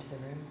back into the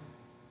room.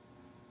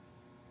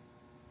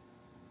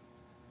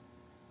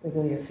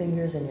 Wiggle your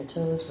fingers and your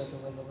toes, wiggle,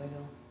 wiggle,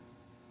 wiggle.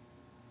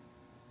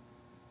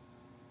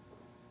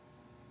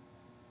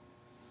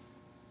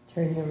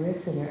 Turn your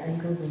wrists and your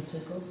ankles in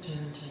circles,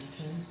 turn, turn,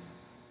 turn.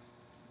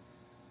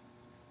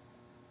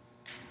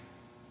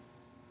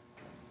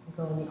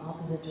 Go in the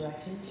opposite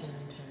direction, turn,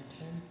 turn,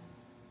 turn.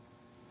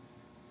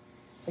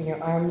 Bring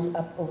your arms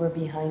up over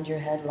behind your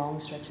head, long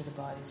stretch of the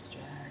body,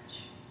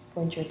 stretch.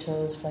 Point your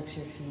toes, flex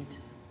your feet.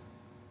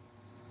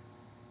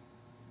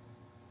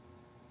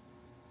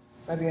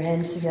 Rub your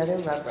hands together,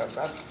 rub, rub,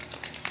 rub.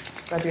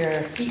 Rub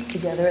your feet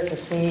together at the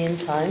same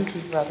time,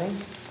 keep rubbing.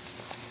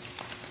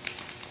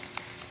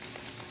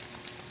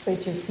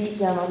 Place your feet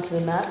down onto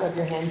the mat, rub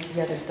your hands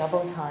together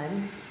double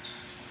time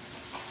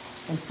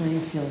until you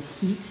feel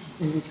heat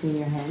in between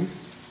your hands.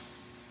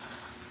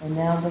 And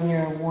now bring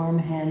your warm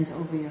hands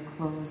over your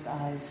closed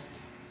eyes,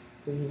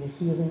 bringing the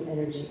healing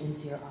energy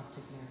into your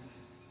optic nerve.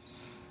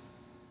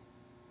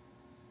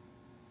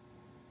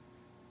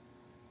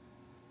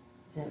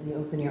 Gently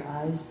open your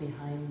eyes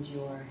behind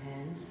your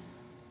hands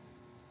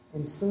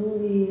and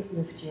slowly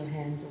lift your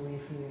hands away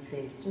from your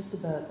face, just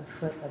about a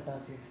foot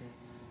above your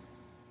face.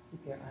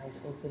 Keep your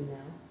eyes open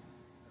now.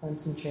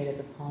 Concentrate at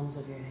the palms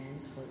of your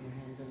hands, float your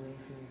hands away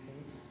from your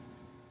face.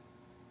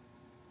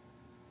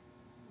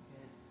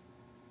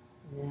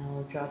 Good.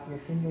 Now drop your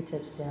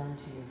fingertips down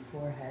to your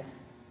forehead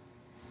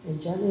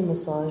and gently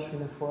massage from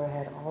the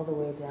forehead all the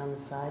way down the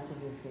sides of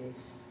your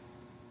face.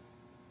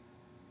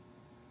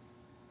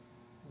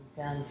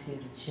 Down to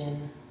the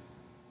chin.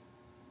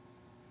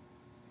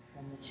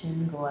 From the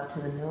chin, go up to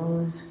the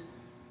nose.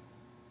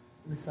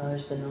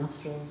 Massage the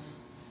nostrils.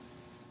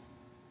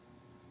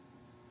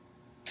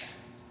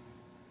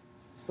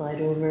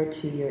 Slide over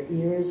to your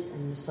ears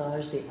and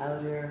massage the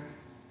outer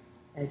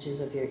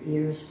edges of your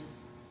ears.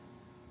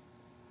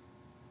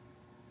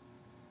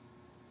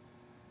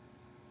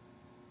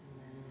 And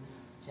then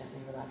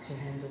gently relax your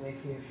hands away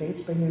from your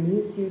face. Bring your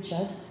knees to your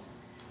chest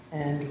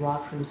and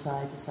rock from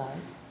side to side.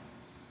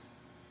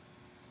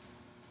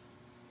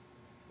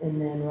 And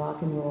then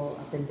rock and roll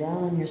up and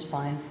down on your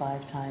spine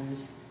 5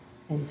 times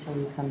until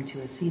you come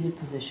to a seated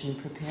position,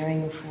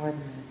 preparing for the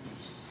meditation.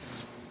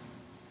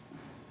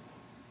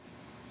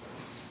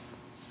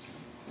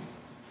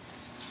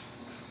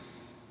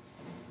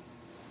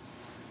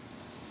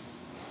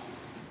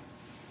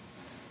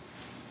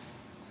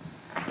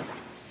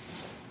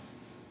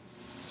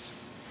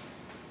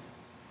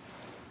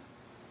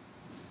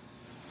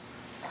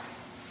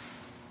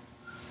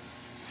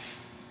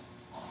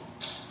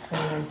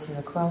 Into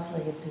a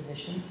cross-legged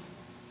position.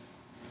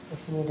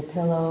 If you need a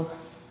pillow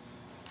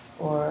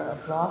or a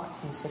block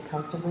to sit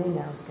comfortably,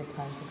 now's a good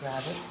time to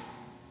grab it.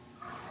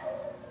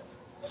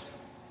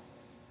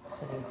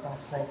 Sitting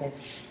cross-legged.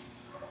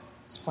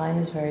 Spine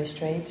is very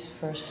straight.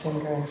 First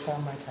finger and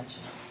thumb are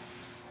touching.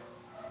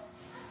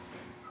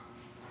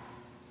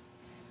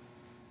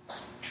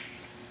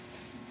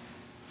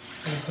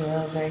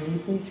 Inhale very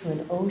deeply through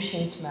an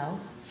O-shaped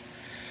mouth.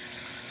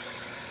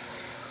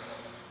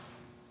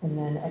 And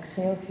then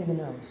exhale through the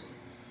nose.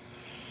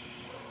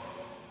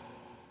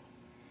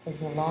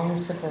 Taking a long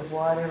sip of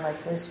water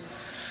like this.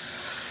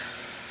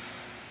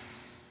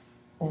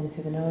 And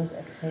through the nose,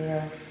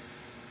 exhale.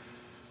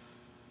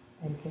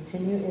 And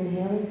continue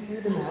inhaling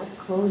through the mouth.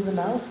 Close the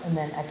mouth and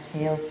then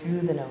exhale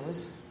through the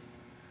nose.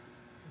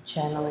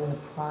 Channeling the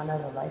prana,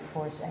 the life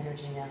force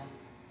energy now.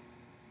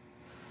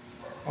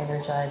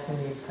 Energizing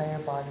the entire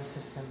body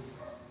system.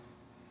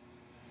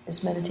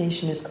 This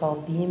meditation is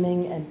called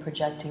Beaming and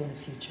Projecting the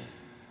Future.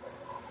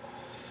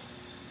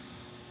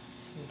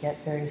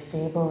 Get very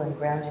stable and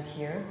grounded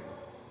here.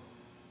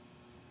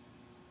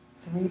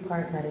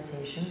 3-part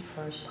meditation.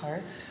 First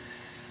part,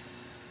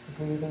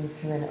 breathing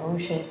through an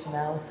O-shaped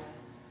mouth,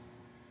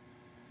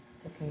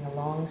 taking a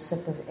long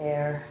sip of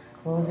air,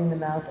 closing the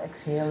mouth,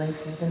 exhaling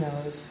through the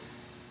nose.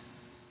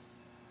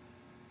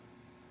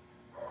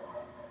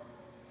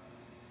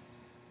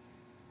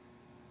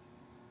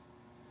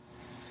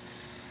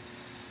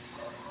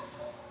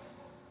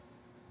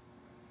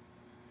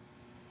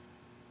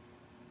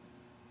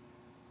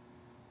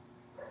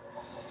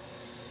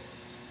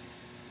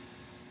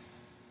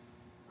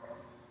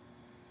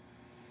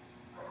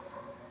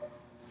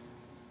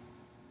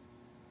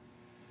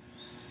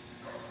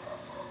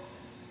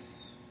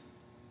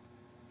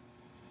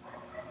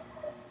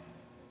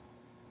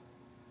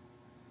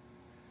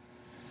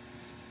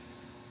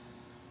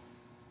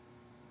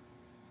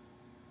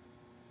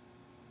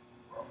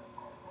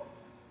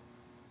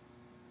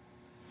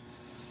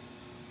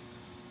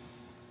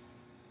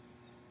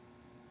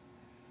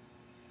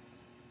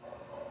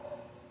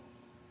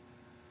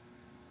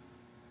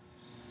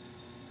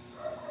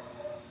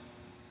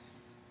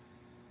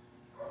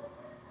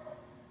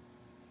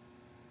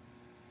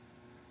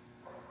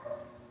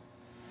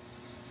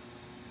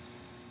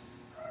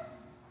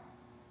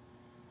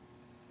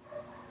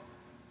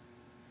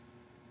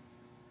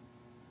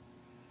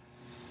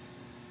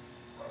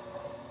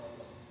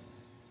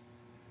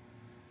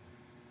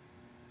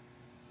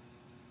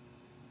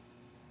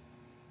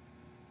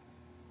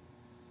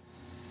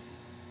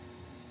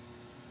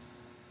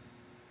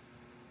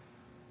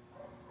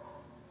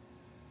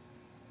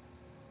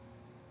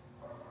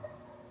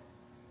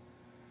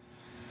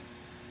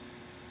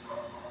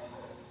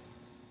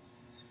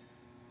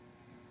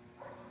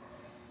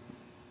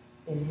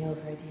 Inhale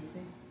very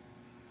deeply.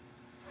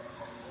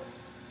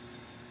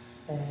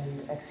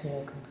 And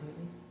exhale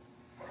completely.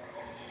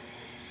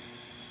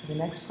 For the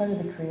next part of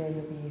the Kriya,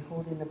 you'll be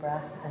holding the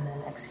breath and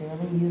then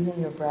exhaling, using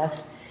your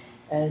breath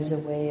as a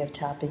way of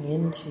tapping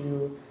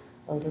into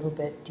a little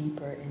bit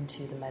deeper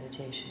into the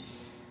meditation.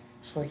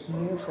 For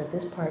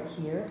this part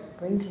here,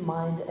 bring to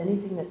mind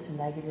anything that's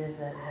negative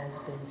that has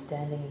been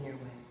standing in your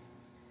way.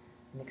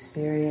 An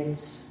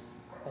experience,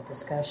 a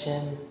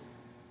discussion,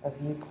 a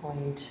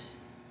viewpoint,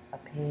 a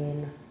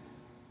pain,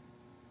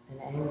 an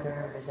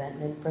anger,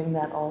 resentment. Bring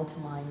that all to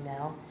mind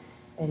now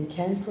and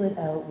cancel it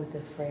out with the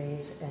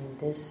phrase, and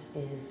this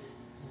is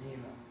zero.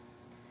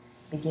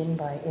 Begin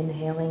by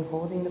inhaling,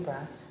 holding the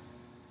breath.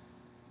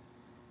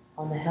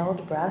 On the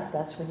held breath,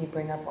 that's when you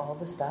bring up all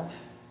the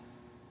stuff.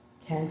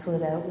 Cancel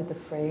it out with the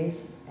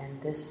phrase,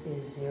 and this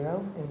is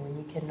zero. And when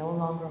you can no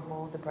longer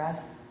hold the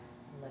breath,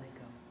 let it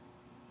go.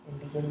 And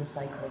begin the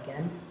cycle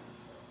again.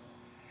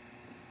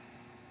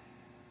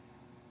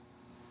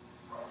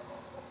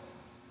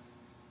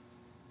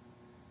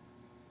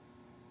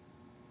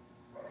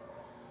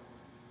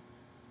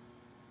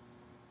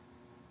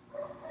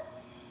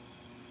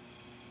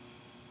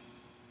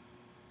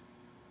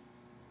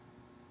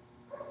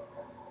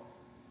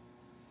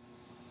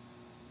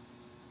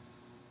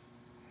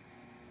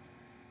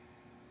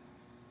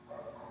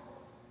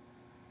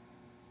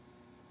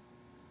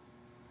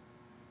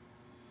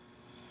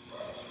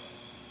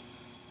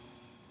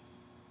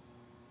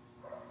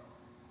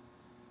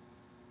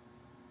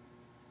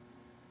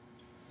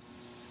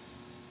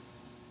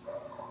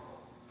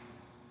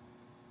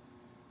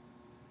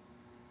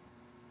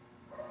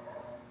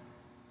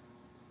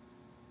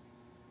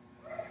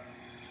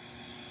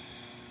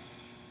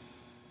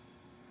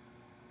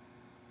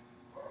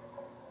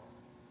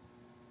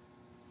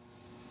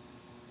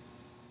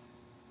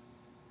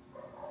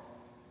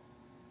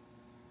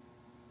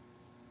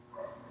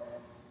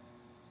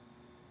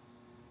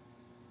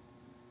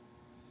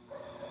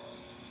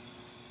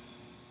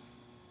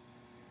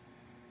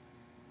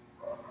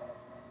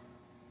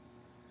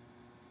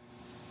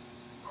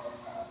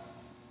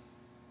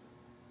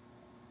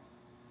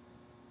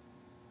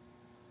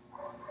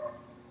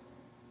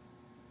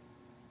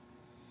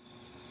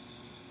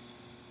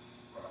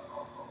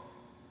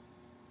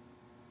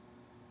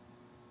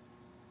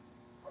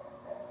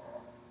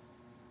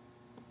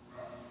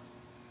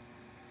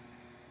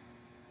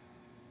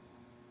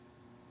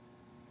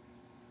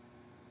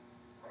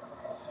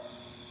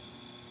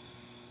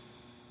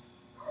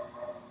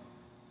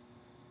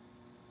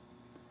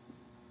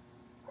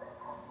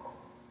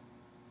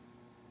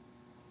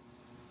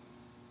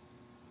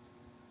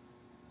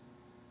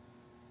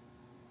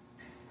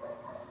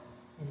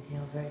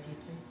 Inhale very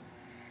deeply.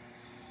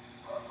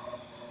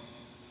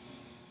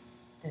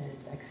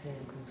 And exhale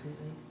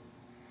completely.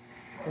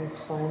 This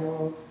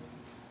final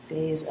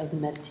phase of the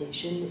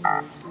meditation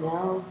is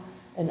now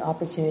an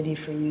opportunity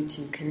for you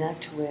to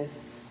connect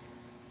with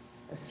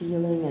a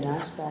feeling, an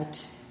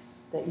aspect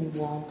that you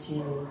want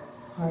to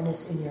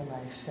harness in your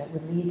life that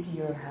would lead to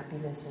your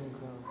happiness and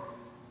growth.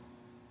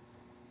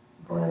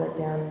 Boil it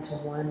down into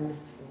one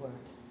word.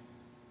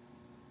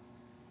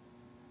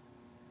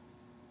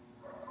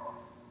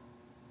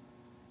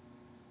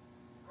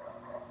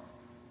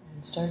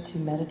 And start to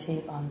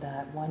meditate on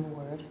that one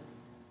word,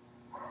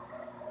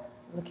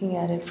 looking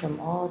at it from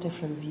all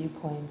different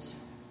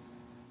viewpoints,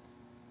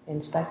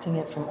 inspecting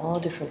it from all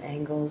different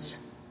angles.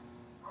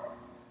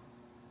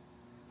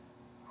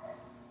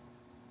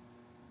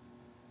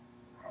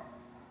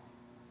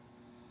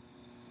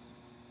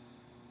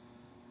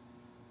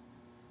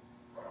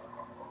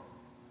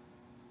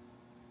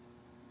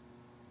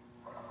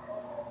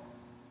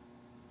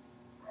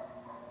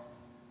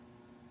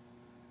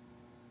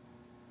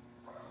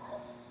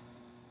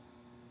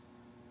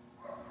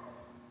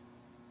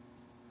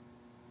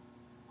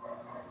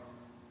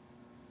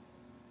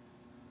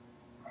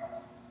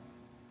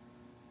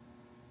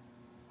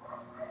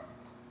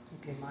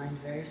 Keep your mind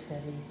very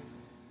steady.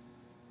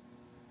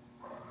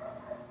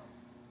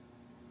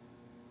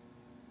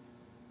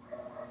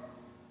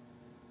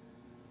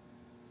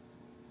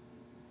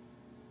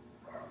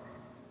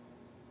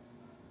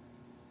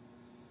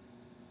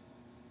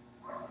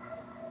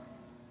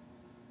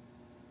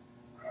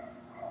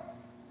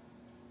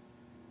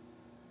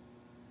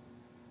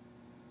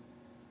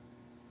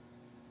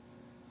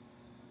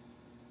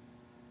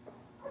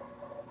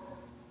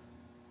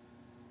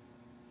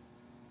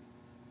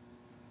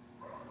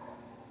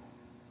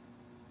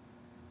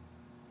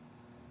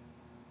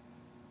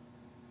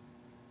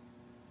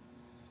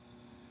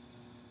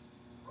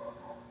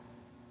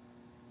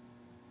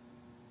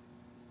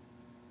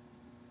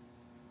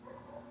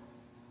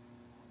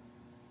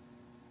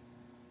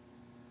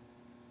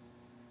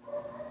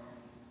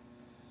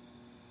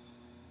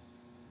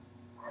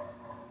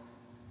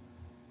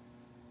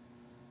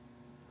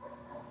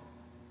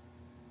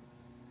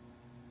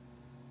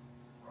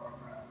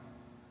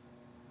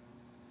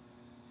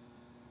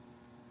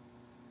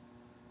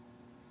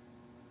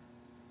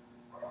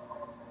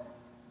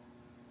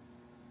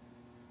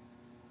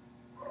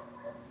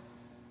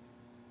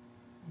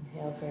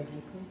 inhale very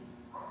deeply.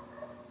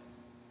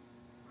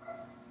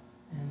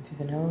 And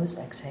through the nose,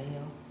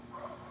 exhale.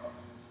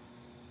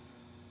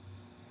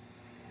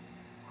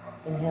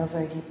 Inhale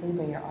very deeply,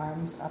 bring your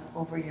arms up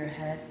over your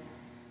head.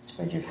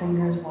 Spread your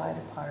fingers wide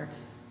apart.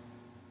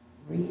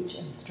 Reach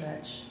and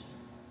stretch.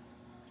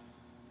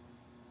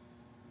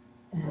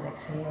 And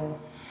exhale.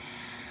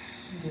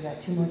 Do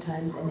that 2 more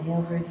times.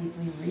 Inhale very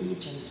deeply,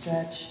 reach and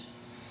stretch.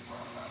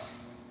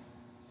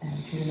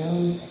 And through the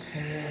nose,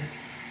 exhale.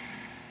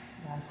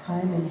 Last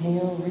time,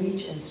 inhale,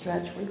 reach and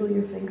stretch. Wiggle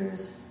your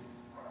fingers.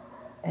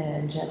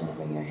 And gently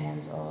bring your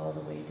hands all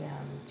the way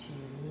down to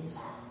your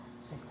knees.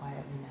 Say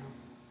quietly now.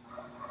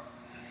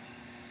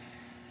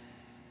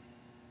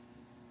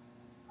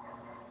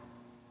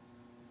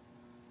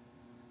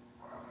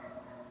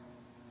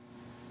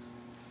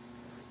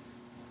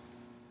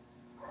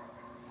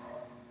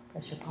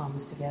 Press your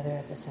palms together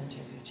at the center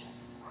of your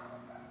chest.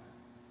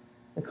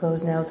 We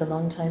close now with the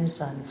long time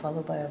sun,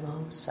 followed by a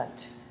long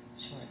sat,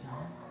 short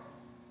nam.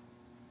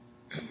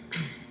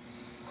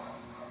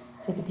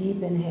 Take a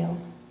deep inhale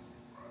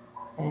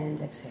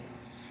and exhale.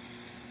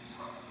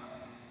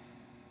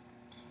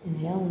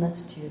 Inhale and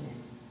let's tune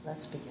in.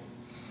 Let's begin.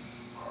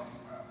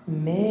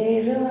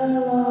 May the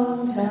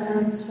long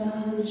time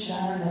sun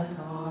shine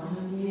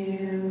upon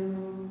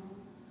you.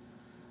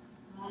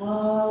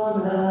 All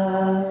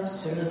love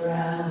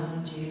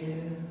surround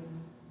you,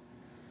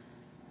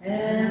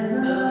 and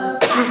the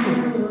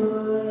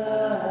true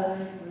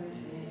light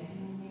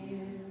within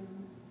you.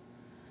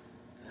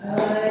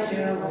 Guide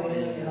your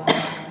way on,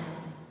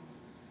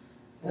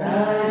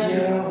 guide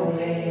your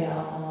way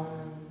on,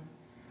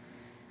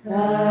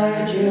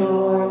 guide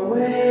your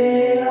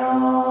way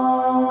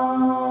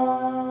on.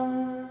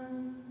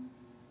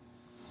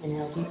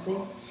 Inhale deeply.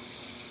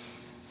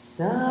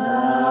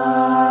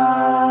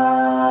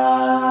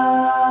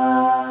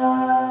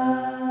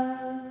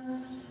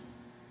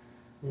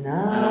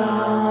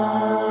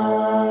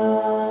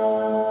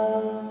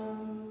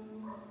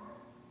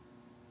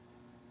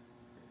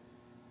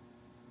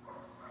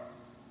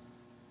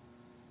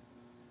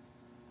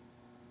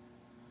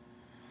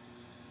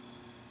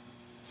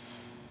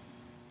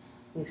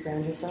 Please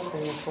ground yourself,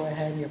 bring your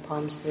forehead and your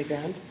palms to the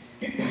ground,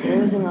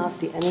 closing off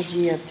the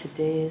energy of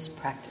today's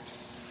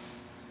practice.